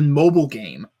Apermansion mobile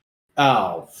game.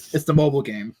 Oh. It's the mobile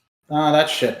game.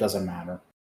 That shit doesn't matter.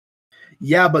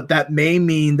 Yeah, but that may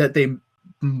mean that they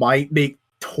might make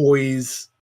toys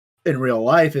in real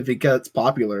life if it gets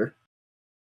popular.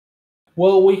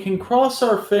 Well, we can cross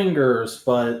our fingers,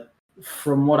 but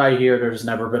from what I hear, there's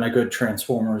never been a good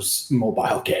Transformers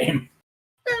mobile game.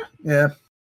 Yeah.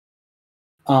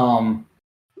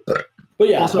 But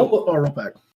yeah, also Orville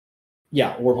Peck.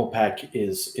 Yeah, Orville Peck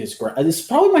is great. It's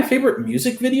probably my favorite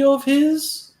music video of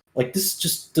his. Like, this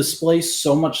just displays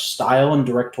so much style and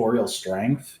directorial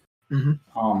strength.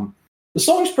 Mm-hmm. The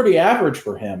song's pretty average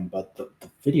for him, but the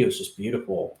video is just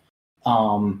beautiful.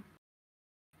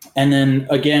 And then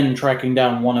again, tracking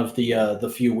down one of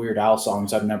the few Weird Al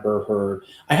songs I've never heard.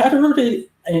 I had heard it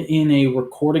in a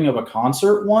recording of a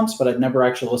concert once, but I'd never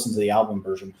actually listened to the album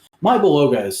version. My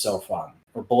Beloga is so fun.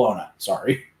 Or Bologna,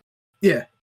 sorry. Yeah.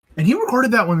 And he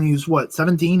recorded that when he was,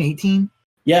 17, 18?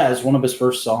 Yeah, it's one of his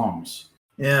first songs.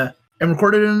 Yeah. And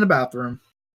recorded it in the bathroom.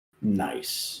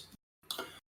 Nice.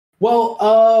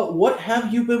 Well, what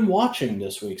have you been watching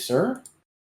this week, sir?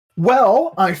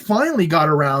 Well, I finally got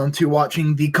around to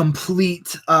watching the complete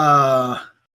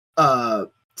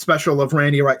special of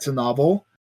Randy Writes a Novel.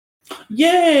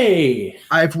 Yay!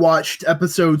 I've watched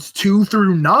episodes 2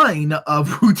 through 9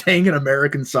 of Wu-Tang: An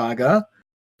American Saga.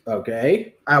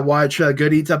 Okay. I watched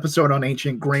Good Eats episode on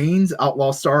Ancient Grains,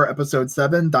 Outlaw Star episode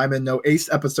 7, Diamond No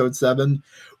Ace episode 7,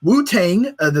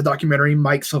 Wu-Tang, the documentary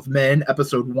Mics of Men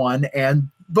episode 1, and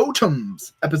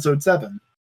Votems episode 7.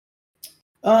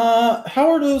 How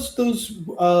are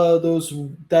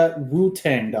that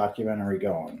Wu-Tang documentary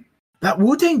going? That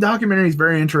Wu-Tang documentary is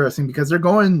very interesting because they're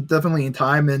going definitely in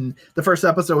time, and the first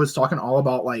episode was talking all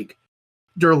about like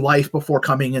their life before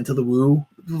coming into the Wu,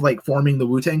 like forming the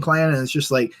Wu-Tang Clan, and it's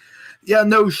just like, yeah,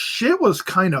 no, shit was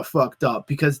kind of fucked up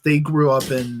because they grew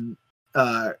up in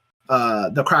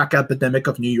the crack epidemic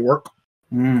of New York.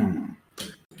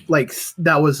 Like,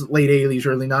 that was late 80s,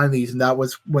 early 90s, and that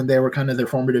was when they were kind of their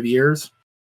formative years.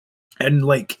 And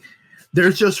like,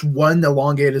 there's just one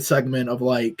elongated segment of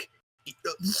like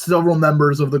several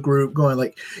members of the group going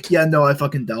like, yeah, no, I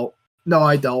fucking dealt. No,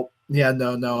 I dealt. Yeah,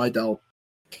 no, I dealt.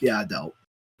 Yeah, I dealt.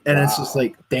 And It's just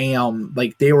like, damn,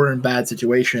 like they were in bad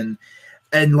situation.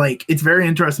 And like, it's very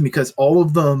interesting because all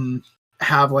of them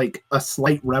have like a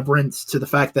slight reverence to the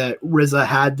fact that RZA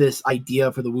had this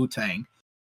idea for the Wu-Tang.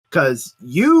 Because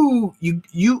you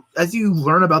as you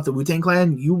learn about the Wu-Tang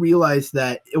Clan, you realize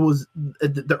that it was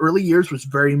the early years was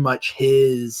very much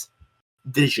his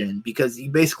vision, because he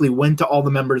basically went to all the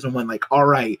members and went like, all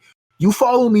right, you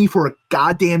follow me for a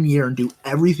goddamn year and do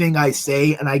everything I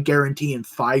say, and I guarantee in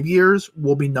 5 years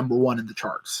we'll be number one in the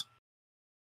charts.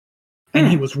 And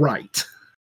he was right.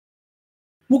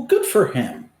 Well, good for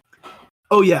him.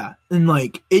 Oh yeah, and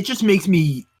like, it just makes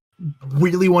me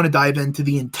really want to dive into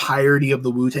the entirety of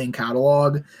the Wu-Tang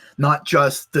catalog, not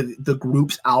just the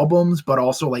group's albums, but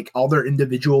also like all their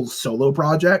individual solo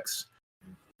projects.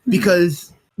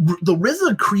 Because the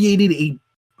RZA created a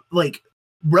like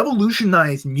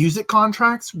revolutionized music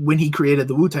contracts when he created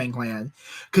the Wu-Tang Clan,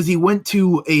 because he went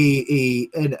to a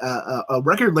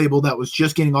record label that was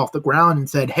just getting off the ground and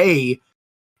said, hey,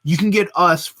 you can get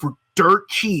us for dirt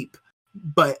cheap,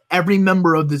 but every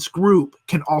member of this group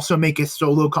can also make a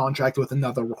solo contract with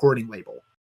another recording label.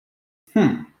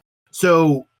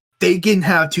 So they can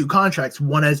have two contracts,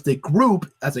 one as the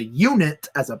group, as a unit,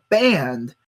 as a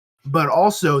band, but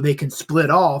also they can split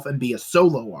off and be a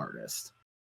solo artist.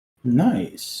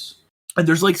 Nice. And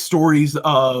there's like stories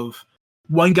of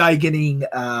one guy getting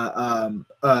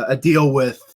a deal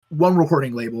with one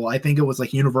recording label. I think it was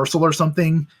like Universal or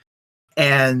something.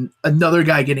 And another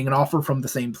guy getting an offer from the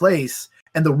same place.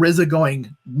 And the RZA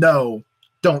going, no,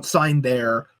 don't sign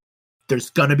there.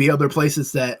 There's going to be other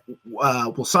places that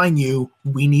will sign you.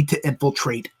 We need to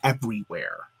infiltrate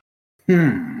everywhere.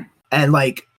 And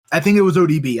like, I think it was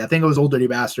ODB. I think it was Old Dirty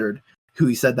Bastard who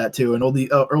he said that to. And Old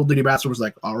Dirty Bastard was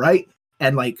like, all right.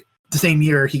 And like the same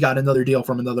year, he got another deal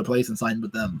from another place and signed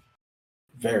with them.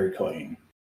 Very clean.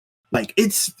 Like,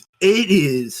 it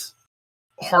is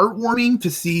heartwarming to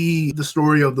see the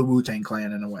story of the Wu-Tang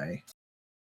Clan in a way.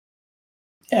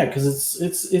 Yeah, because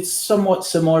it's somewhat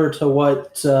similar to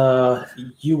what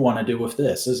you want to do with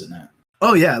this, isn't it?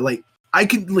 Oh yeah, like I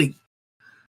could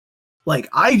like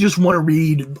I just want to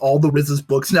read all the RZA's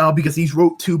books now, because he's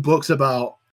wrote 2 books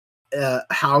about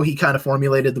how he kind of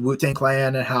formulated the Wu-Tang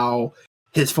Clan and how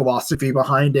his philosophy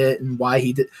behind it and why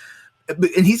he did.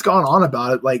 And he's gone on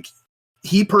about it. Like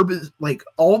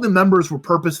all the members were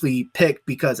purposely picked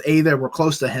because A, they were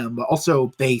close to him, but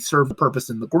also they served a purpose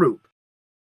in the group.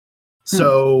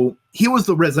 So he was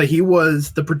the RZA, he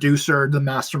was the producer, the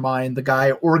mastermind, the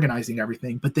guy organizing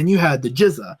everything. But then you had the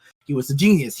GZA. He was the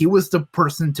genius. He was the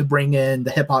person to bring in the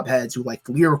hip hop heads who like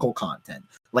lyrical content,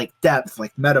 like depth,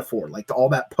 like metaphor, like all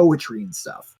that poetry and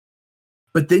stuff.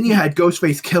 But then you had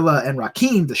Ghostface Killah and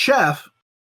Rakim, the chef.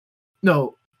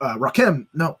 No, Rakim,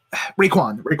 no,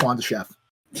 Raekwon the chef.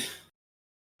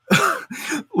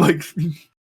 Like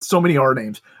so many R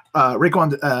names.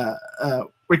 Raekwon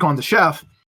the chef.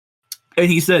 And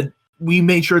he said, we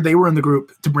made sure they were in the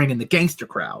group to bring in the gangster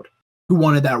crowd who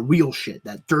wanted that real shit,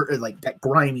 that dirt, like that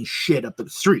grimy shit up the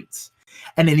streets.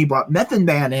 And then he brought Method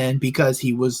Man in because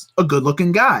he was a good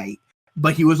looking guy,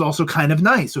 but he was also kind of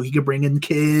nice. So he could bring in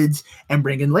kids and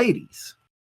bring in ladies.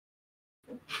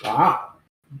 Wow.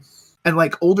 And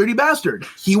like Old Dirty Bastard,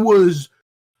 he was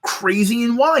crazy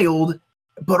and wild,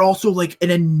 but also like an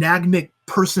enigmatic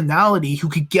personality who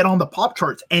could get on the pop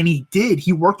charts. And he did.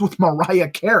 He worked with Mariah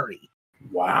Carey.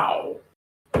 Wow.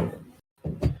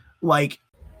 Like,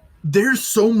 there's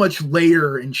so much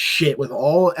layer and shit with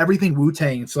everything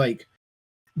Wu-Tang. It's like,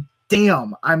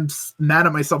 damn, I'm mad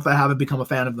at myself that I haven't become a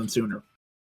fan of them sooner.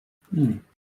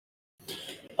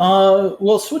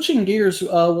 Well, switching gears,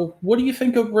 what do you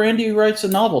think of Randy Writes a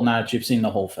Novel now that you've seen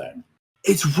the whole thing?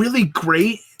 It's really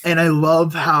great, and I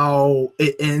love how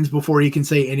it ends before he can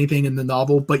say anything in the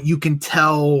novel, but you can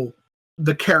tell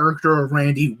the character of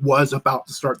Randy was about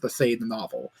to start to say the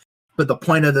novel. But the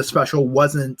point of the special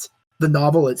wasn't the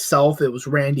novel itself, it was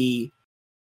Randy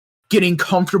getting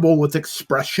comfortable with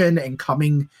expression and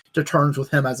coming to terms with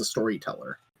him as a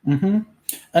storyteller. Mm-hmm.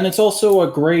 And it's also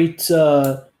a great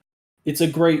sort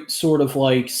of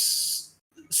like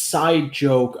side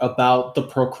joke about the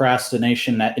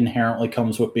procrastination that inherently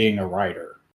comes with being a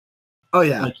writer. Oh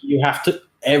yeah. Like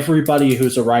everybody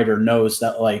who's a writer knows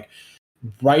that like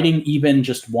writing even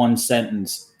just one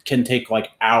sentence can take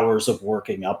like hours of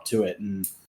working up to it and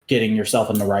getting yourself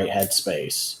in the right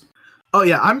headspace. Oh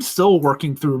yeah, I'm still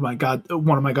working through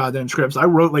one of my goddamn scripts. I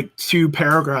wrote like 2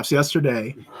 paragraphs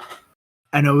yesterday,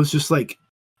 and it was just like,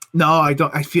 no,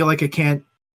 I feel like I can't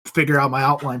figure out my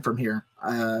outline from here.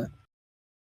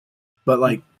 But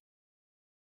like,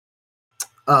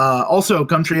 also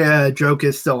Gumtree joke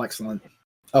is still excellent.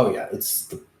 Oh yeah,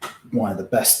 it's one of the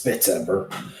best bits ever.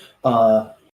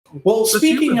 Well,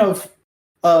 speaking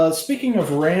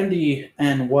of Randy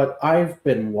and what I've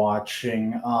been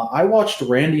watching, I watched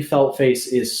Randy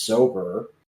Feltface is Sober.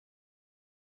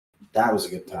 That was a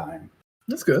good time.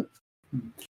 That's good.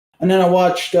 And then I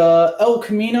watched El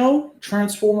Camino,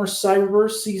 Transformers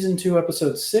Cyberverse Season 2,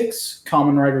 Episode 6,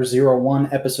 Kamen Rider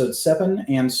 01, Episode 7,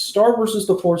 and Star vs.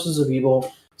 the Forces of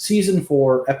Evil, Season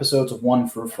 4, Episodes 1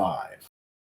 through 5.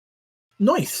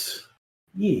 Nice.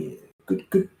 Yeah,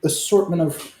 good assortment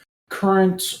of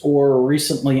current or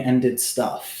recently ended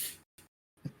stuff.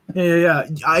 Yeah.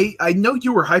 I know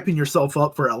you were hyping yourself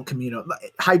up for El Camino.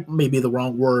 Hype may be the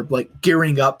wrong word, like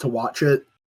gearing up to watch it.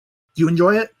 Do you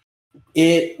enjoy it?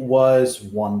 It was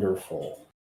wonderful.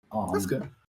 That's good.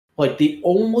 Like, the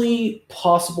only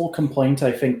possible complaint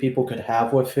I think people could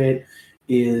have with it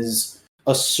is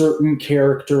a certain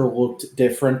character looked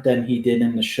different than he did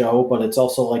in the show, but it's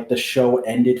also like the show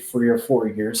ended 3 or 4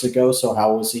 years ago, so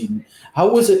how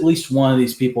was at least one of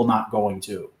these people not going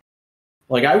to?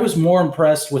 Like, I was more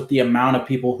impressed with the amount of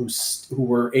people who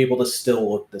were able to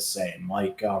still look the same.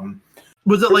 Like,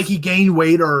 was it like he gained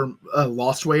weight or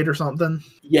lost weight or something?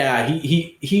 Yeah,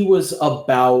 he was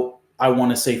about, I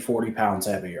want to say, 40 pounds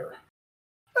heavier.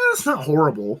 That's not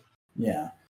horrible. Yeah.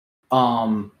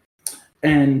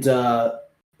 And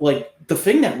like, the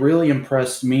thing that really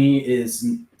impressed me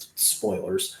is,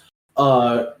 spoilers,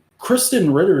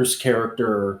 Kristen Ritter's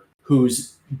character,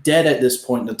 who's dead at this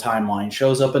point in the timeline,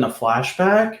 shows up in a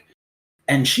flashback,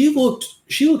 and she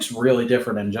looks really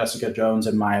different than Jessica Jones,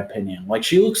 in my opinion. Like,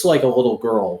 she looks like a little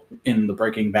girl in the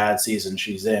Breaking Bad season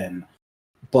she's in,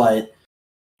 but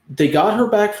they got her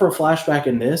back for a flashback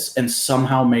in this and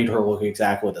somehow made her look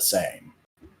exactly the same.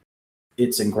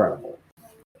 It's incredible.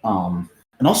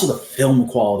 And also the film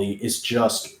quality is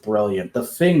just brilliant. The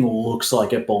thing looks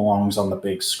like it belongs on the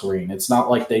big screen. It's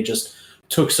not like they just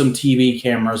took some TV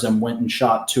cameras and went and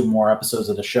shot 2 more episodes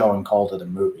of the show and called it a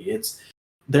movie.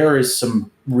 There is some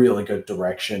really good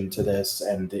direction to this,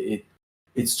 and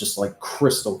it's just like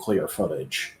crystal clear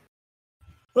footage.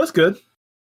 That's good.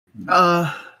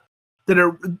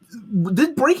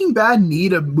 Did Breaking Bad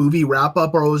need a movie wrap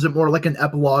up, or was it more like an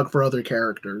epilogue for other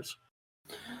characters?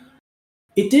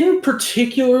 It didn't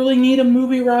particularly need a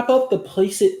movie wrap up. The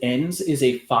place it ends is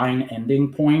a fine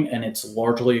ending point, and it's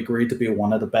largely agreed to be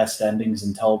one of the best endings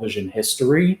in television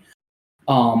history.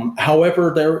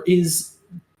 However, there is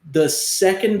the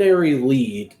secondary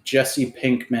lead, Jesse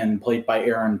Pinkman, played by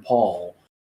Aaron Paul.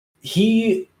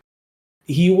 He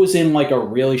was in like a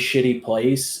really shitty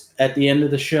place at the end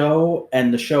of the show,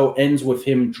 and the show ends with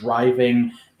him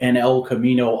driving an El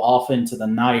Camino off into the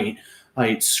night,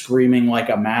 like screaming like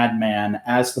a madman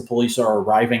as the police are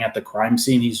arriving at the crime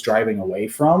scene he's driving away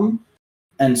from.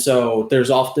 And so there's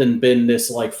often been this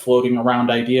like floating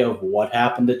around idea of what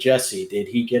happened to Jesse. Did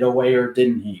he get away or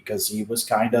didn't he? Because he was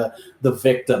kind of the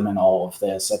victim in all of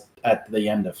this at the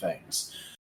end of things.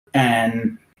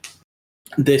 And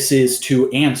this is to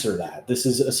answer that. This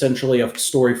is essentially a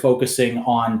story focusing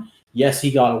on, yes, he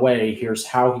got away, here's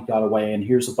how he got away, and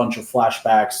here's a bunch of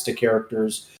flashbacks to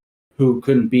characters who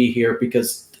couldn't be here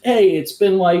because, hey, it's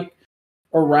been like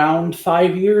around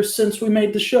 5 years since we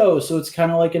made the show, so it's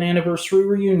kind of like an anniversary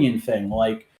reunion thing.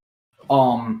 Like,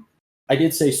 I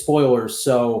did say spoilers,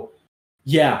 so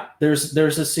yeah, there's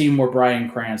a scene where Bryan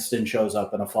Cranston shows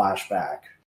up in a flashback,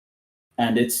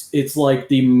 and it's like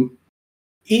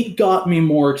it got me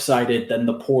more excited than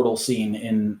the portal scene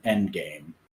in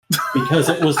Endgame, because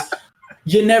it was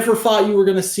you never thought you were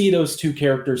going to see those two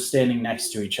characters standing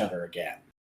next to each other again.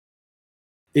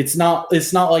 It's not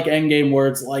like Endgame where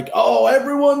it's like, oh,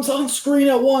 everyone's on screen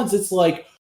at once. It's like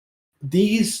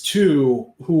these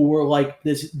two who were like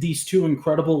these two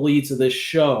incredible leads of this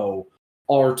show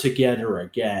are together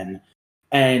again.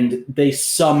 And they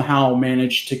somehow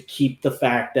managed to keep the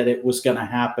fact that it was going to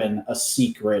happen a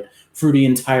secret through the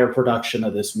entire production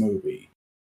of this movie.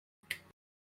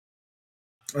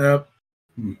 Bryan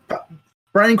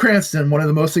Cranston, one of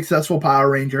the most successful Power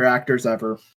Ranger actors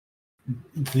ever.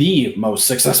 The most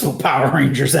successful Power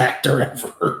Rangers actor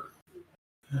ever.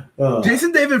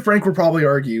 Jason David Frank would probably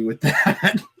argue with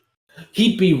that.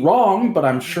 He'd be wrong, but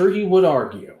I'm sure he would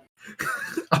argue.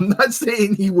 I'm not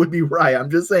saying he would be right. I'm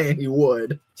just saying he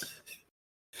would.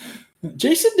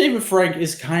 Jason David Frank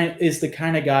is the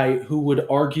kind of guy who would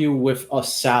argue with a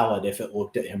salad if it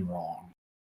looked at him wrong.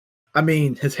 I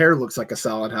mean, his hair looks like a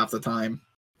salad half the time.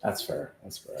 That's fair.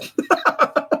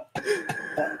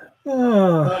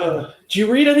 Did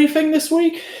you read anything this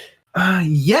week?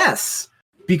 Yes,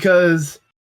 because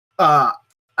as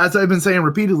I've been saying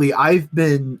repeatedly, I've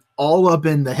been all up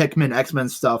in the Hickman X-Men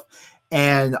stuff,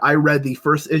 and I read the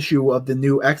first issue of the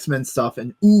new X-Men stuff,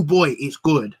 and ooh boy, it's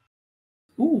good.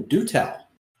 Ooh, do tell.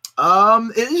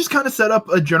 It just kind of set up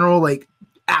a general like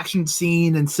action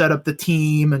scene and set up the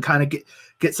team and kind of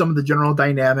get some of the general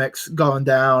dynamics going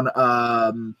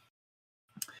down.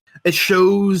 It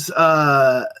shows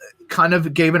kind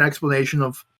of gave an explanation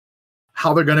of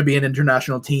how they're going to be an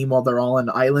international team while they're all on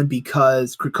an island,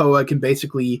 because Krakoa can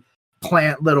basically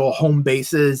plant little home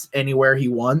bases anywhere he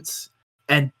wants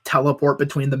and teleport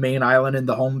between the main island and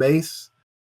the home base.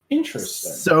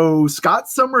 Interesting. So Scott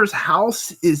Summers'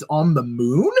 house is on the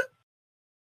moon?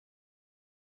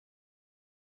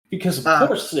 Because of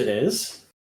course it is.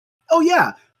 Oh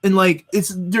yeah, and like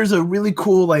there's a really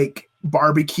cool like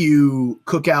barbecue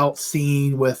cookout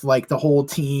scene with like the whole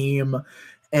team,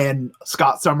 and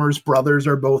Scott Summers' brothers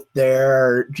are both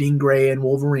there. Jean Grey and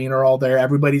Wolverine are all there.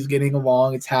 Everybody's getting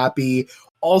along. It's happy.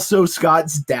 Also,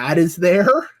 Scott's dad is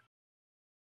there.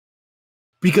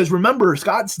 Because remember,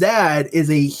 Scott's dad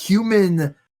is a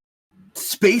human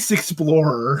space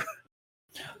explorer.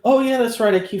 Oh, yeah, that's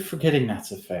right. I keep forgetting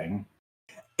that's a thing.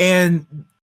 And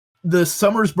the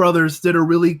Summers brothers did a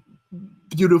really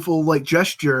beautiful like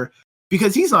gesture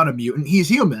because he's not a mutant. He's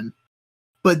human.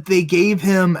 But they gave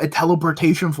him a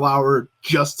teleportation flower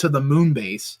just to the moon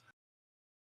base.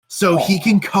 So he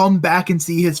can come back and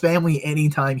see his family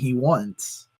anytime he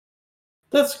wants.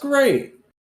 That's great.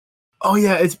 Oh,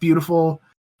 yeah, it's beautiful.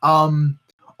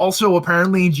 Also,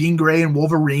 apparently, Jean Grey and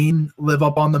Wolverine live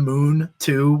up on the moon,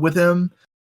 too, with him.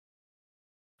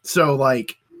 So,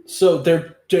 like... So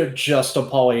they're just a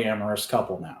polyamorous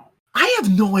couple now. I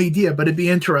have no idea, but it'd be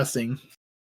interesting.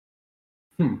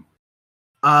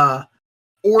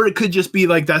 Or it could just be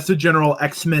like, that's the general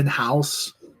X-Men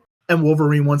house, and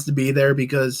Wolverine wants to be there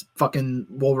because fucking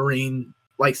Wolverine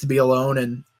likes to be alone,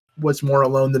 and what's more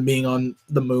alone than being on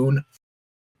the moon?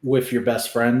 With your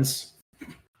best friends?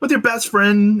 With your best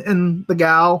friend and the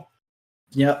gal.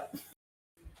 Yep.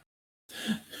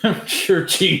 I'm sure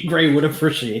Jean Grey would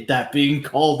appreciate that being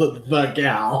called the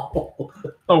gal.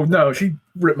 Oh no, she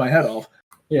ripped my head off.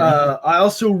 Yeah. I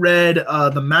also read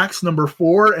the Max number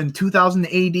 4 in 2000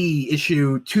 AD,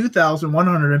 issue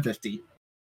 2150.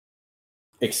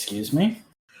 Excuse me?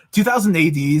 2000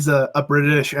 AD is a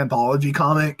British anthology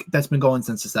comic that's been going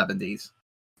since the 70s.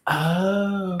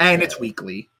 Oh. Okay. And it's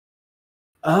weekly.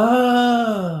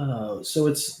 Oh, so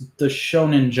it's the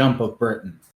Shonen Jump of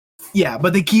Britain. Yeah,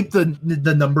 but they keep the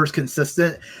numbers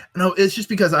consistent. No, it's just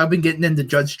because I've been getting into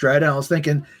Judge Dredd, and I was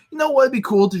thinking, you know what, it'd be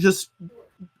cool to just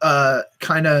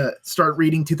kind of start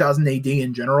reading 2000 AD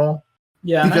in general.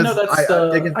 Yeah, and I know that's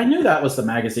I knew that was the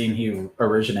magazine he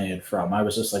originated from. I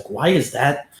was just like, why is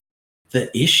that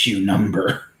the issue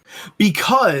number?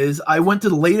 Because I went to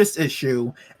the latest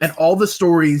issue, and all the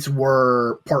stories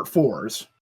were part 4s.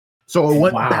 So I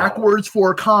went backwards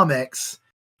 4 comics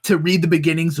to read the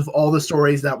beginnings of all the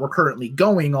stories that were currently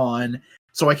going on,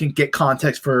 so I can get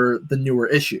context for the newer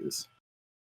issues.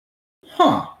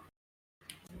 Huh.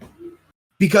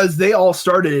 Because they all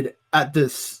started at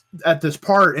this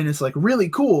part, and it's like really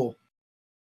cool.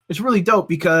 It's really dope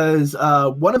because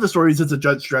one of the stories is a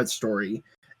Judge Dredd story.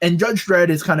 And Judge Dredd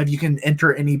is kind of, you can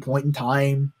enter any point in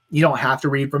time. You don't have to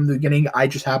read from the beginning. I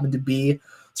just happen to be.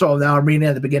 So now I'm reading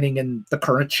at the beginning and the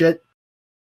current shit.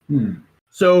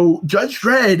 So Judge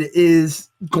Dredd is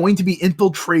going to be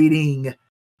infiltrating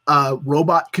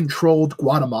robot-controlled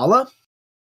Guatemala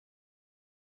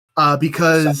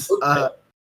because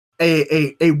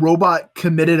a robot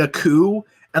committed a coup,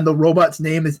 and the robot's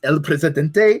name is El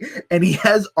Presidente, and he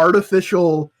has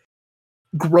artificial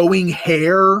growing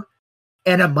hair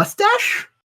and a mustache.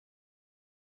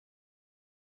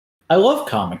 I love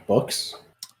comic books.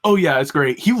 Oh yeah, it's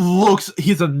great.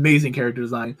 He's amazing character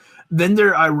design. Then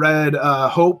I read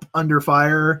Hope Under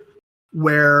Fire,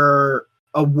 where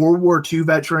a World War II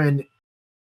veteran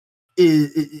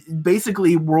is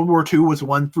basically World War II was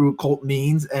won through occult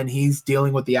means, and he's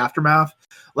dealing with the aftermath.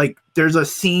 Like there's a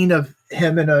scene of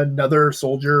him and another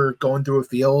soldier going through a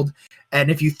field,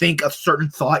 and if you think a certain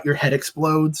thought, your head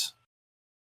explodes.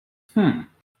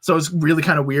 So it's really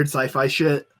kind of weird sci-fi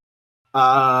shit.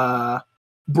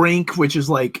 Brink, which is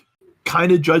like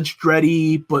kind of Judge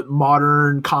Dreddy, but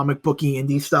modern comic booky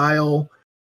indie style,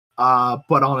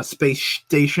 but on a space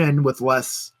station with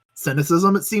less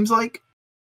cynicism, it seems like.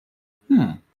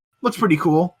 Looks pretty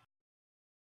cool.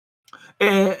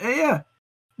 And yeah,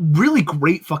 really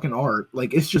great fucking art.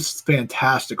 Like, it's just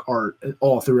fantastic art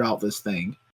all throughout this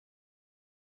thing.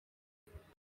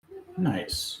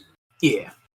 Nice.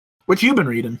 Yeah. What you been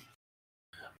reading?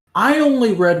 I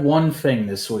only read one thing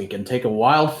this week, and take a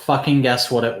wild fucking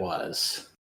guess what it was.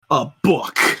 A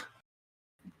book.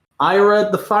 I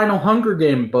read the final Hunger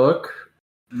Game book,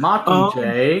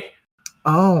 Mockingjay.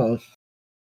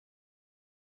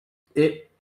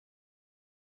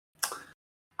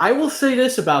 I will say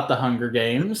this about the Hunger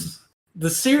Games. The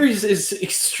series is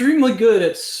extremely good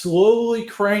at slowly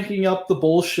cranking up the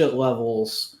bullshit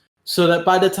levels, so that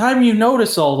by the time you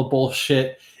notice all the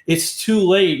bullshit, it's too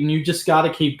late, and you just got to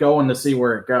keep going to see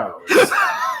where it goes.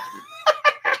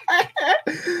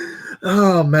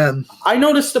 Oh man! I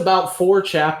noticed about 4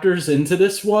 chapters into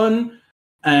this one,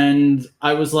 and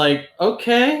I was like,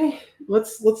 "Okay,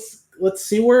 let's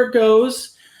see where it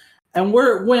goes." And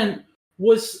where it went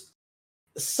was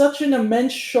such an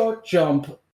immense shark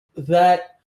jump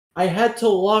that I had to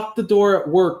lock the door at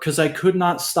work because I could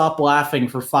not stop laughing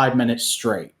for 5 minutes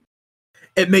straight.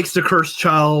 It makes the cursed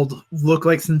child look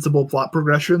like sensible plot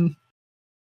progression.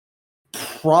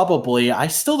 Probably. I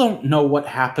still don't know what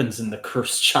happens in the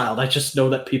cursed child. I just know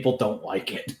that people don't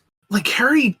like it. Like,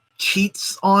 Harry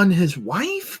cheats on his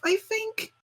wife, I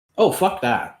think? Oh, fuck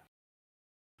that.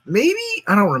 Maybe?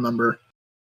 I don't remember.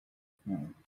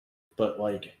 But,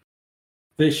 like,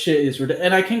 this shit is ridiculous.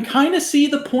 And I can kind of see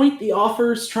the point the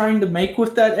author is trying to make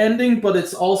with that ending, but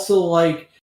it's also like,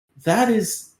 that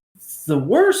is the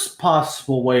worst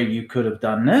possible way you could have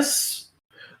done this.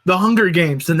 The Hunger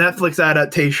Games, the Netflix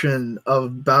adaptation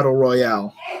of Battle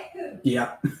Royale.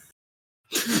 Yeah.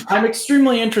 I'm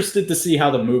extremely interested to see how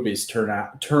the movies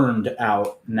turned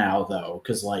out now, though,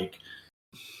 because, like,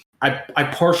 I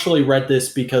partially read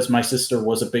this because my sister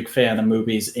was a big fan of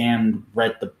movies and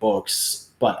read the books,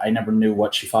 but I never knew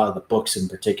what she thought of the books in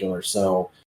particular,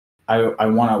 so I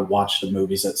want to watch the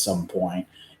movies at some point.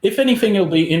 If anything, it'll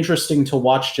be interesting to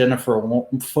watch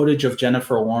footage of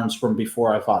Jennifer Lawrence from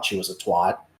before I thought she was a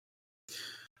twat.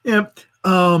 Yeah.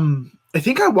 I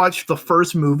think I watched the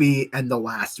first movie and the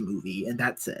last movie, and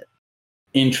that's it.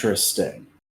 Interesting.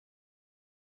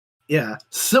 Yeah.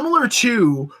 Similar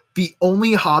to the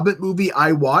only Hobbit movie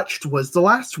I watched was the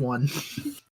last one.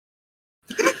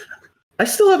 I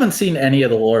still haven't seen any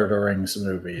of the Lord of the Rings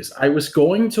movies. I was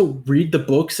going to read the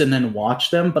books and then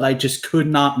watch them, but I just could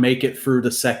not make it through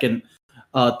the second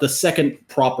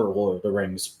proper Lord of the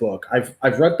Rings book.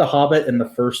 I've read The Hobbit and the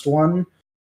first one,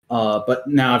 but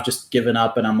now I've just given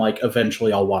up, and I'm like,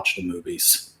 eventually I'll watch the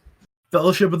movies.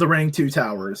 Fellowship of the Ring, Two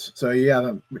Towers. So you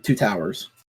have Two Towers.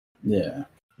 Yeah.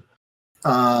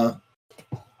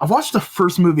 I've watched the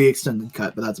first movie extended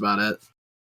cut, but that's about it.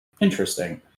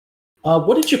 Interesting.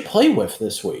 What did you play with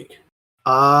this week?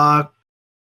 Take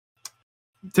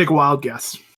a wild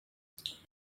guess.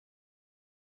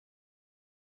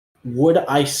 Would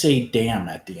I say damn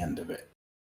at the end of it?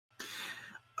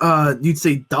 You'd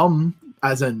say dumb,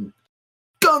 as in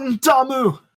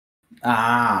Gundamu.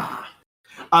 Ah.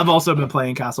 I've also been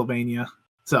playing Castlevania.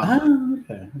 So.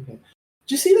 Okay. Did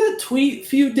you see that tweet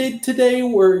Few did today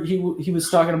where he was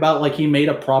talking about, like, he made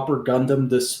a proper Gundam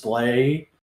display,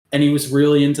 and he was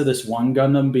really into this one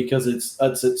Gundam because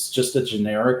it's just a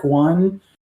generic one,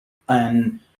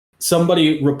 and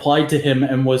somebody replied to him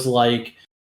and was like,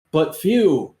 "But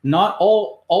Few, not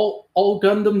all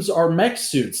Gundams are mech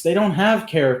suits. They don't have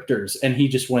characters." And he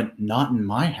just went, "Not in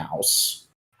my house."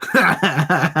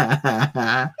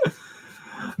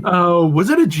 Oh, was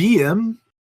it a GM?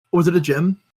 Was it a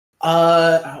gym?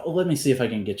 Let me see if I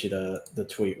can get you the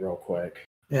tweet real quick.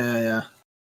 Yeah.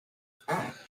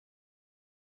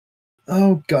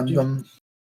 Oh, Gundam.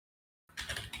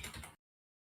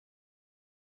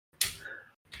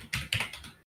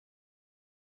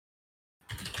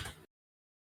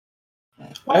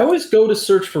 I always go to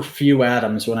search for Few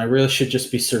Adams when I really should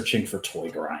just be searching for Toy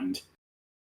Grind.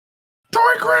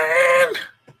 Toy Grind!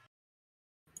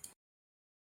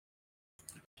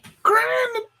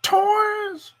 Grind the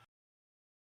toys!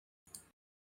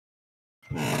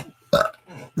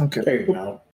 Okay. There you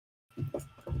go.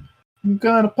 I'm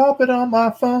gonna pop it on my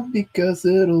phone because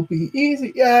it'll be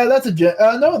easy. Yeah, that's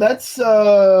no, that's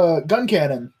Gun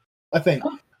Cannon, I think.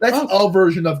 That's a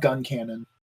version of Gun Cannon.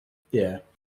 Yeah.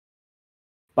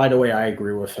 By the way, I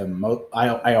agree with him.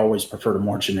 I always prefer the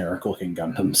more generic-looking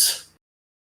Gundams.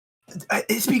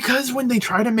 It's because when they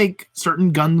try to make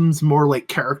certain Gundams more, like,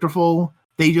 characterful,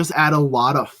 they just add a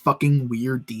lot of fucking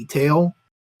weird detail.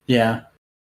 Yeah.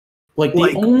 Like,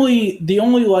 the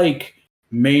only like,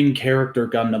 main character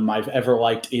Gundam I've ever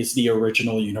liked is the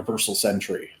original Universal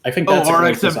Sentry. I think that's a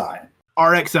great design.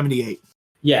 RX-78.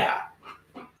 Yeah.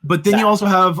 But then you also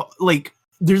have, like,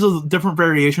 there's different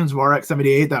variations of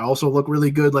RX-78 that also look really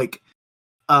good, like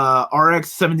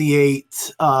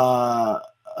RX-78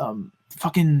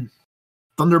 fucking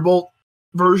Thunderbolt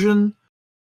version,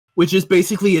 which is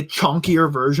basically a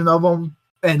chunkier version of them,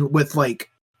 and with, like,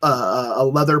 a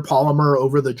leather polymer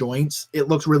over the joints. It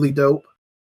looks really dope.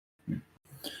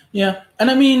 Yeah, and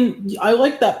I mean, I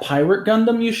like that Pirate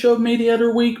Gundam you showed me the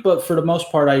other week, but for the most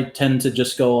part, I tend to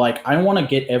just go, like, I want to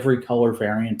get every color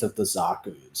variant of the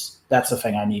Zaku's. That's a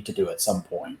thing I need to do at some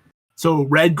point. So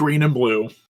red, green, and blue.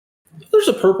 There's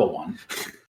a purple one.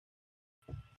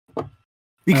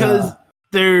 Because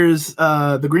there's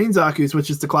the green Zaku's, which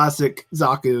is the classic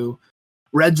Zaku,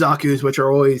 red Zaku's, which are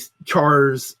always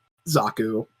Char's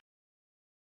Zaku,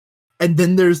 and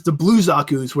then there's the blue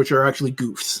Zaku's, which are actually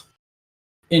Goofs.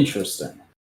 Interesting.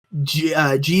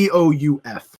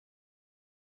 GOUF.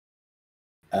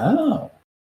 Oh.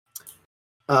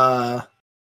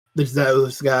 There's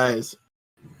those guys.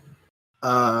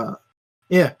 Yeah,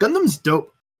 Gundam's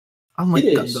dope. I like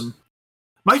Gundam.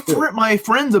 My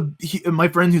friend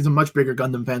who's a much bigger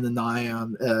Gundam fan than I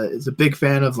am is a big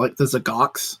fan of like the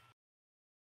Zagox,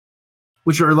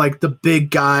 which are like the big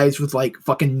guys with like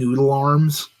fucking noodle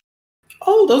arms.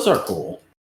 Oh, those are cool.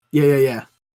 Yeah.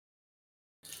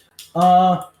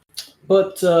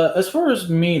 But as far as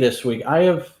me this week,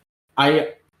 I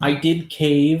did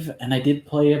cave and I did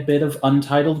play a bit of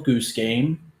Untitled Goose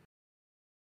Game.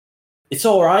 It's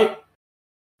all right.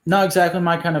 Not exactly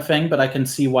my kind of thing, but I can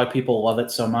see why people love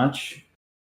it so much.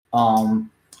 And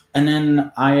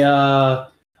then I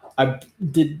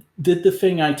did the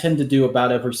thing I tend to do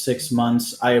about every 6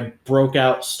 months. I broke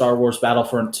out Star Wars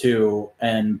Battlefront 2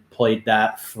 and played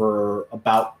that for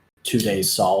about 2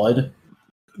 days solid.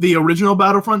 The original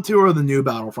Battlefront 2 or the new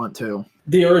Battlefront 2?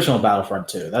 The original Battlefront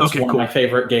 2. That's one of my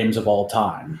favorite games of all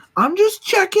time. I'm just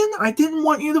checking. I didn't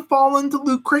want you to fall into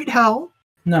Loot Crate hell.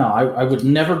 No, I would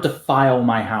never defile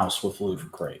my house with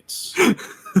loot crates.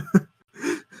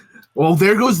 Well,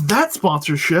 there goes that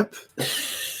sponsorship.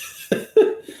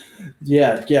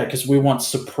 Yeah, because we want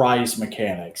surprise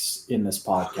mechanics in this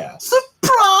podcast.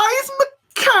 Surprise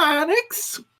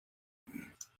mechanics!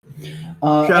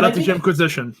 Shout out to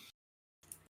Jimquisition.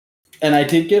 And I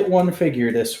did get one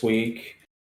figure this week.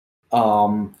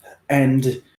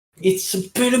 And it's a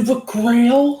bit of a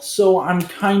grail, so I'm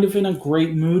kind of in a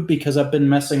great mood because I've been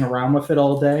messing around with it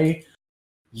all day.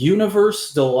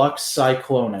 Universe Deluxe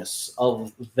Cyclonus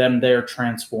of them their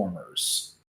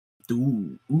Transformers.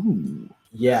 Ooh.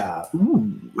 Yeah.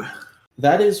 Ooh.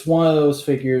 That is one of those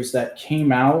figures that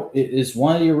came out. It is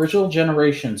one of the original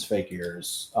Generations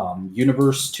figures.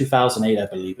 Universe 2008, I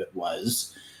believe it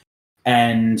was.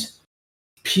 And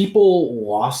people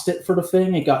lost it for the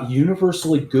thing. It got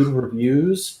universally good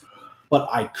reviews, but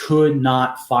I could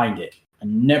not find it. I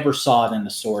never saw it in the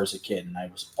store as a kid, and I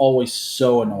was always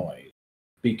so annoyed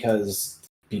because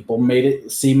people made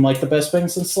it seem like the best thing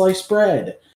since sliced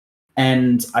bread.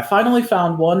 And I finally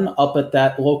found one up at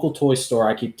that local toy store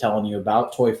I keep telling you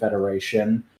about, Toy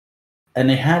Federation. And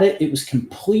they had it. It was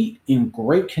complete in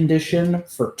great condition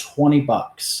for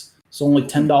 $20. It's only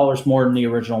 $10 more than the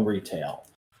original retail.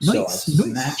 Nice, so I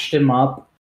snatched him up,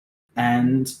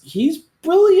 and he's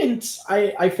brilliant.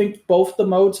 I think both the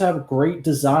modes have great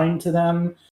design to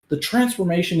them. The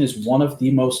transformation is one of the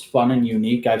most fun and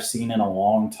unique I've seen in a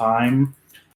long time.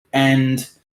 And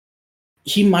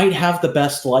he might have the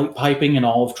best light piping in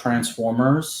all of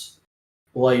Transformers.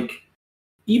 Like,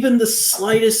 even the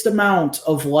slightest amount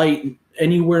of light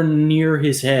anywhere near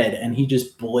his head, and he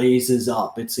just blazes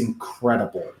up. It's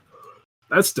incredible.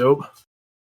 That's dope.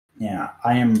 Yeah,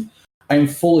 I am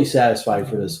fully satisfied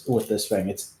with this thing.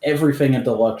 It's everything a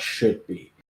deluxe should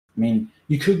be. I mean,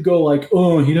 you could go like,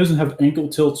 oh, he doesn't have ankle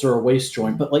tilts or a waist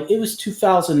joint, but like it was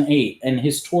 2008, and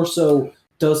his torso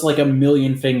does like a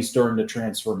million things during the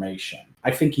transformation.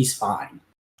 I think he's fine.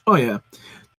 Oh yeah,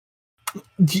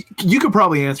 you could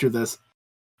probably answer this.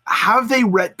 Have they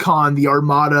retconned the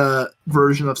Armada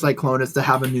version of Cyclonus to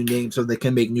have a new name so they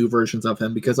can make new versions of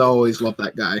him? Because I always love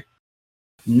that guy.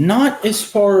 Not as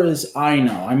far as I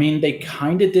know. I mean, they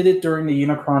kind of did it during the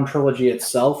Unicron trilogy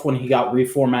itself when he got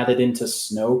reformatted into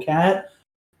Snowcat,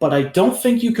 but I don't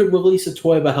think you could release a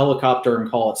toy of a helicopter and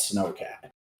call it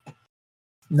Snowcat.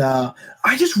 Nah,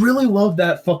 I just really love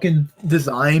that fucking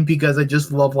design because I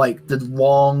just love like the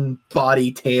long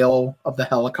body tail of the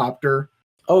helicopter.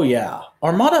 Oh yeah,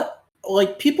 Armada.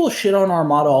 Like, people shit on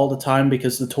Armada all the time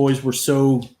because the toys were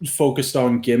so focused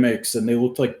on gimmicks and they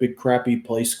looked like big crappy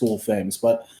play school things.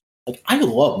 But like, I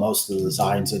love most of the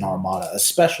designs in Armada,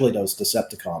 especially those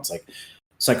Decepticons. Like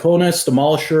Cyclonus,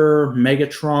 Demolisher,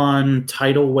 Megatron,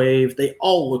 Tidal Wave, they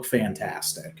all look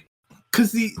fantastic.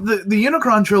 Because the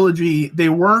Unicron trilogy, they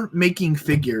weren't making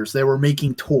figures, they were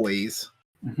making toys.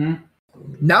 Mm-hmm.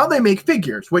 Now they make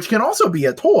figures, which can also be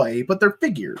a toy, but they're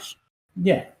figures.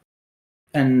 Yeah.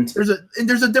 And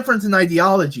there's a difference in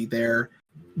ideology there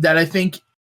that I think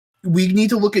we need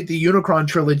to look at the Unicron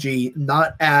trilogy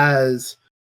not as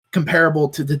comparable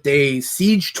to today's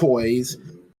Siege toys,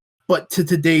 but to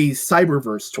today's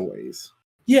Cyberverse toys.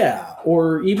 Yeah,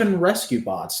 or even Rescue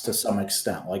Bots to some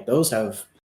extent. Like, those have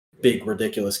big,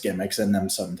 ridiculous gimmicks in them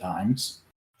sometimes.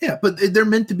 Yeah, but they're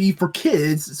meant to be for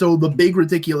kids, so the big,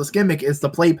 ridiculous gimmick is the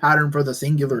play pattern for the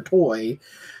singular toy.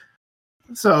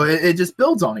 So it just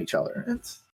builds on each other.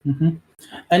 Mm-hmm.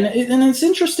 And it's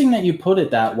interesting that you put it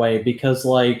that way because,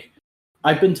 like,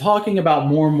 I've been talking about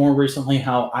more and more recently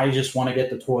how I just want to get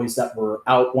the toys that were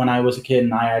out when I was a kid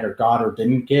and I either got or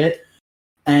didn't get.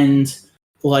 And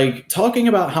like talking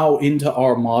about how into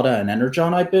Armada and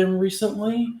Energon I've been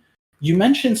recently, you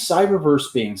mentioned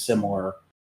Cyberverse being similar.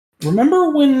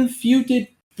 Remember when Few did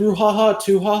Brouhaha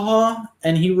 2Haha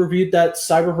and he reviewed that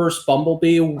Cyberverse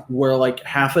Bumblebee where like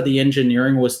half of the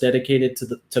engineering was dedicated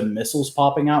to missiles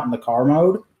popping out in the car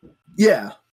mode?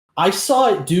 Yeah. I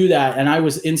saw it do that and I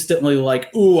was instantly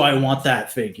like, ooh, I want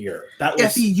that figure.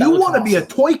 You want to be a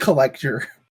toy collector.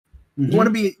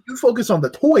 Mm-hmm. You focus on the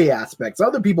toy aspects.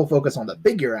 Other people focus on the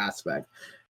figure aspect.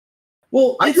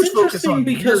 Well, it's interesting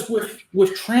because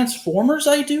with Transformers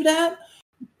I do that,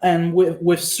 and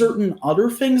with certain other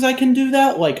things I can do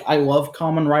that. Like I love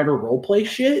Kamen Rider roleplay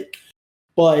shit,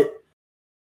 but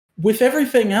with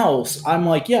everything else, I'm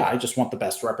like, yeah, I just want the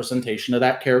best representation of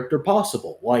that character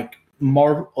possible. Like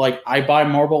I buy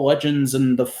Marvel Legends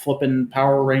and the flippin'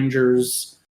 Power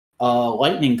Rangers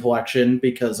Lightning collection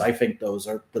because I think those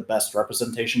are the best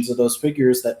representations of those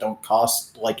figures that don't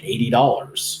cost like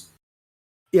 $80.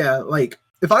 Yeah, like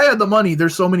if I had the money,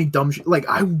 there's so many dumb shit. Like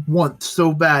I want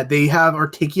so bad. They have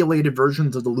articulated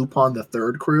versions of the Lupin the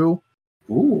Third crew.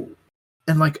 Ooh.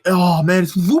 And like, oh man,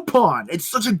 it's Lupin. It's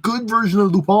such a good version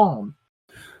of Lupin.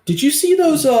 Did you see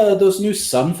those new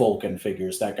Sun Vulcan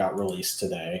figures that got released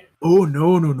today? Oh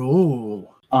no.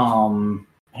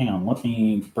 Hang on, let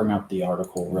me bring up the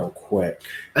article real quick.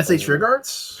 SH Fig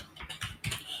Arts?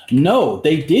 No,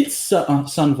 they did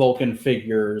Sun Vulcan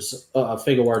figures,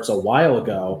 figure arts a while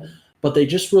ago, but they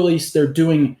just released.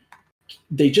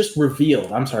 They just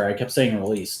revealed. I'm sorry, I kept saying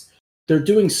released. They're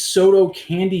doing Soto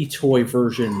candy toy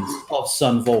versions of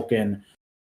Sun Vulcan,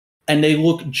 and they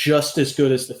look just as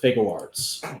good as the figure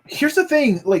arts. Here's the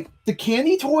thing: like the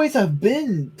candy toys have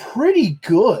been pretty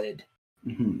good.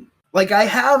 Mm-hmm. Like I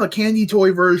have a candy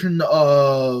toy version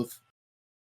of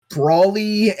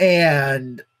Brawly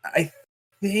and I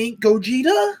think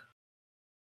Gogeta.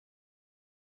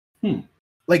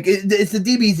 Like it's the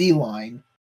DBZ line.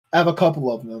 I have a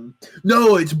couple of them.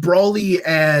 No, it's Brawly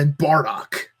and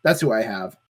Bardock. That's who I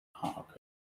have. Oh, okay.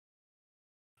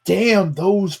 Damn,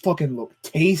 those fucking look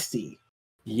tasty.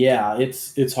 Yeah,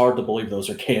 it's hard to believe those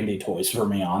are candy toys for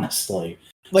me, honestly.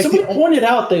 Like somebody pointed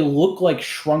out they look like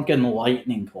Shrunken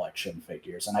Lightning Collection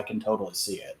figures, and I can totally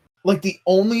see it. Like the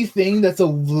only thing that's a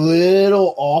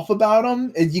little off about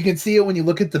them, and you can see it when you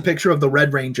look at the picture of the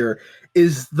Red Ranger,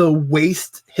 is the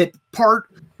waist hip part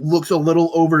looks a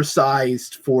little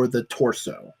oversized for the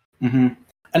torso. Mm-hmm.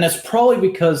 And it's probably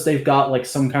because they've got like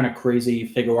some kind of crazy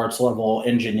figure arts level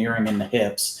engineering in the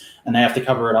hips, and they have to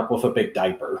cover it up with a big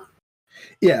diaper.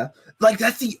 Yeah, like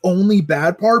that's the only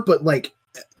bad part, but like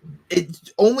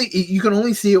you can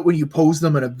only see it when you pose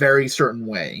them in a very certain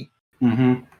way.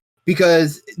 Mm-hmm.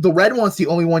 Because the red one's the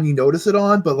only one you notice it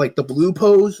on, but like the blue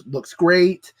pose looks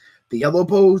great, the yellow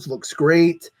pose looks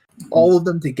great. All of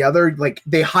them together, like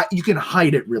you can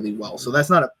hide it really well, so that's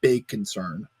not a big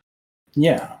concern.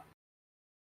 Yeah.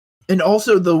 And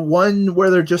also the one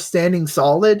where they're just standing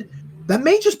solid, that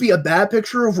may just be a bad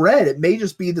picture of Red. It may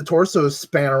just be the torso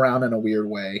span around in a weird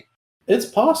way. It's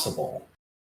possible.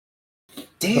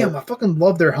 Damn, I fucking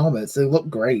love their helmets. They look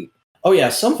great. Oh yeah,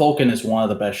 Sun Vulcan is one of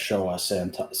the best Showa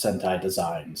Sentai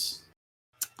designs.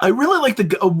 I really like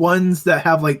the ones that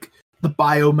have like the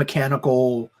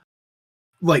biomechanical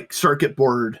like circuit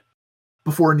board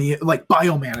before like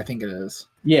Bioman, I think it is.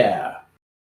 Yeah.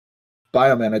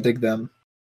 Bioman, I dig them.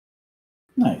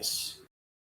 Nice.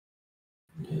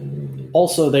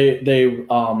 Also, they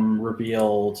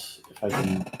revealed, if I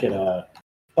can get a...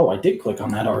 Oh, I did click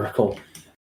on that article.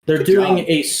 They're doing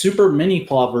a super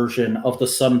mini-plot version of the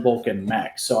Sun Vulcan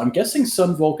mech. So I'm guessing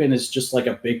Sun Vulcan is just like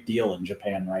a big deal in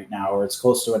Japan right now, or it's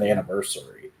close to an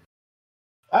anniversary.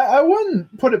 I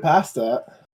wouldn't put it past that.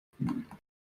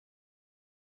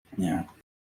 Yeah.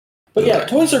 But yeah,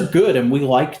 toys are good and we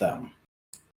like them.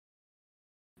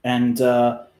 And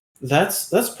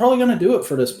that's probably going to do it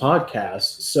for this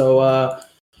podcast. So,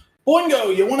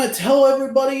 Boingo, you want to tell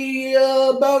everybody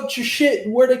about your shit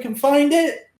and where they can find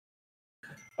it?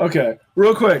 Okay,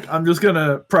 real quick, I'm just going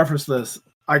to preface this.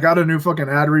 I got a new fucking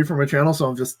ad read for my channel, so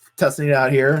I'm just testing it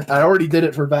out here. I already did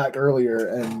it for Vac earlier,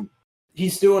 and...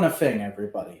 He's doing a thing,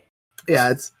 everybody. Yeah,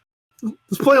 let's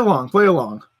play along.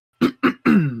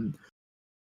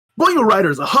 Boingo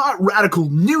Riders, a hot, radical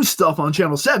new stuff on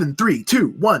channel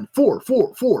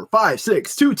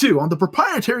 73214444562 on the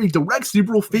proprietary Direct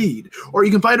Cerebral feed, or you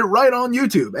can find it right on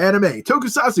YouTube. Anime,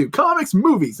 tokusatsu, comics,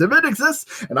 movies. If it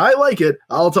exists and I like it,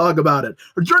 I'll talk about it.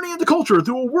 A journey into culture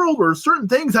through a world where certain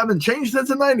things haven't changed since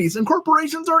the 90s, and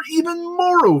corporations are even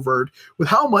more overt with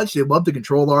how much they love to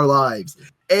control our lives.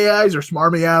 AIs are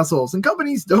smarmy assholes, and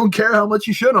companies don't care how much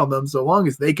you shit on them so long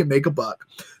as they can make a buck.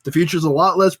 The future's a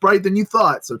lot less bright than you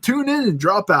thought, so tune in and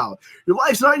drop out. Your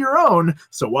life's not your own,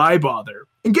 so why bother?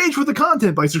 Engage with the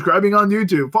content by subscribing on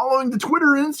YouTube, following the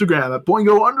Twitter and Instagram at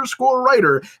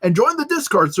Boingo_writer, and join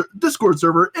the Discord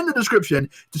server in the description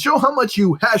to show how much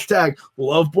you hashtag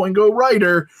love Boingo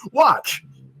Writer. Watch.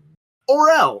 Or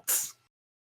else.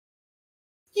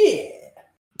 Yeah.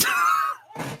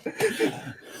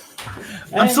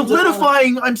 I'm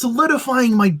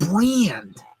solidifying my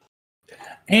brand.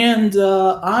 And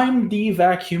I'm the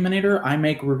Vacuuminator. I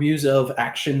make reviews of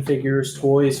action figures,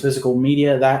 toys, physical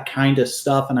media, that kind of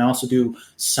stuff. And I also do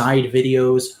side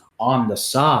videos on the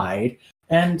side.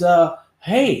 And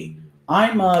hey,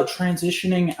 I'm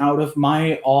transitioning out of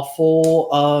my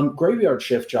awful graveyard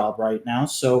shift job right now.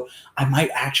 So I might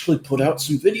actually put out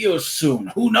some videos soon.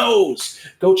 Who knows?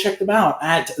 Go check them out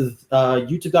at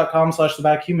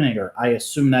youtube.com/thevacuuminator. I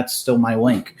assume that's still my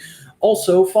link.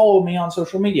 Also, follow me on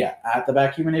social media, at The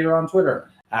Vacuuminator on Twitter,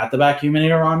 at The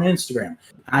Vacuuminator on Instagram,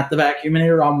 at The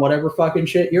Vacuuminator on whatever fucking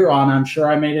shit you're on. I'm sure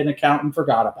I made an account and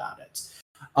forgot about it.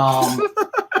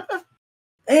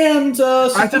 And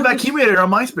at The Vacuuminator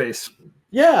on MySpace.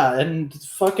 Yeah, and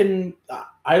fucking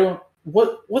I don't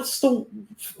what's the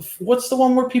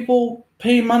one where people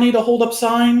pay money to hold up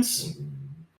signs?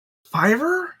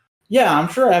 Fiverr? Yeah, I'm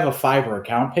sure I have a Fiverr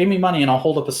account. Pay me money and I'll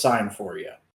hold up a sign for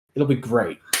you. It'll be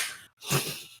great.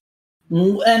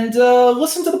 And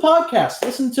listen to the podcast.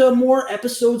 Listen to more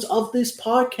episodes of this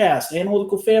podcast.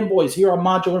 Analytical Fanboys here on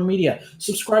Modular Media.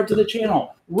 Subscribe to the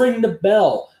channel. Ring the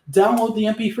bell. Download the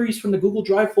MP3s from the Google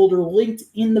Drive folder linked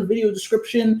in the video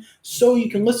description so you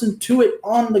can listen to it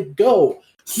on the go.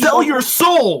 Sell your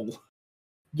soul!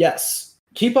 Yes.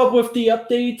 Keep up with the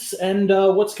updates and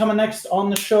what's coming next on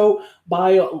the show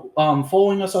by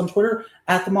following us on Twitter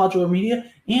at The Modular Media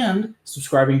and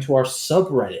subscribing to our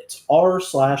subreddit,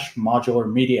 r/Modular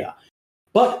Media.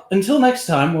 But until next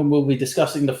time, when we'll be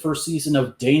discussing the first season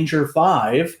of Danger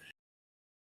 5.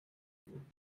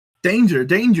 Danger,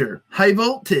 danger, high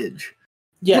voltage.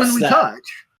 Yes, when we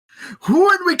touch,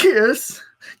 when we kiss,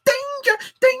 danger,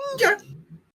 danger.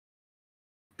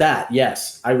 That,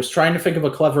 yes. I was trying to think of a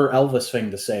clever Elvis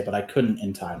thing to say, but I couldn't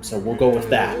in time, so we'll go with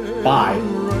that. Bye.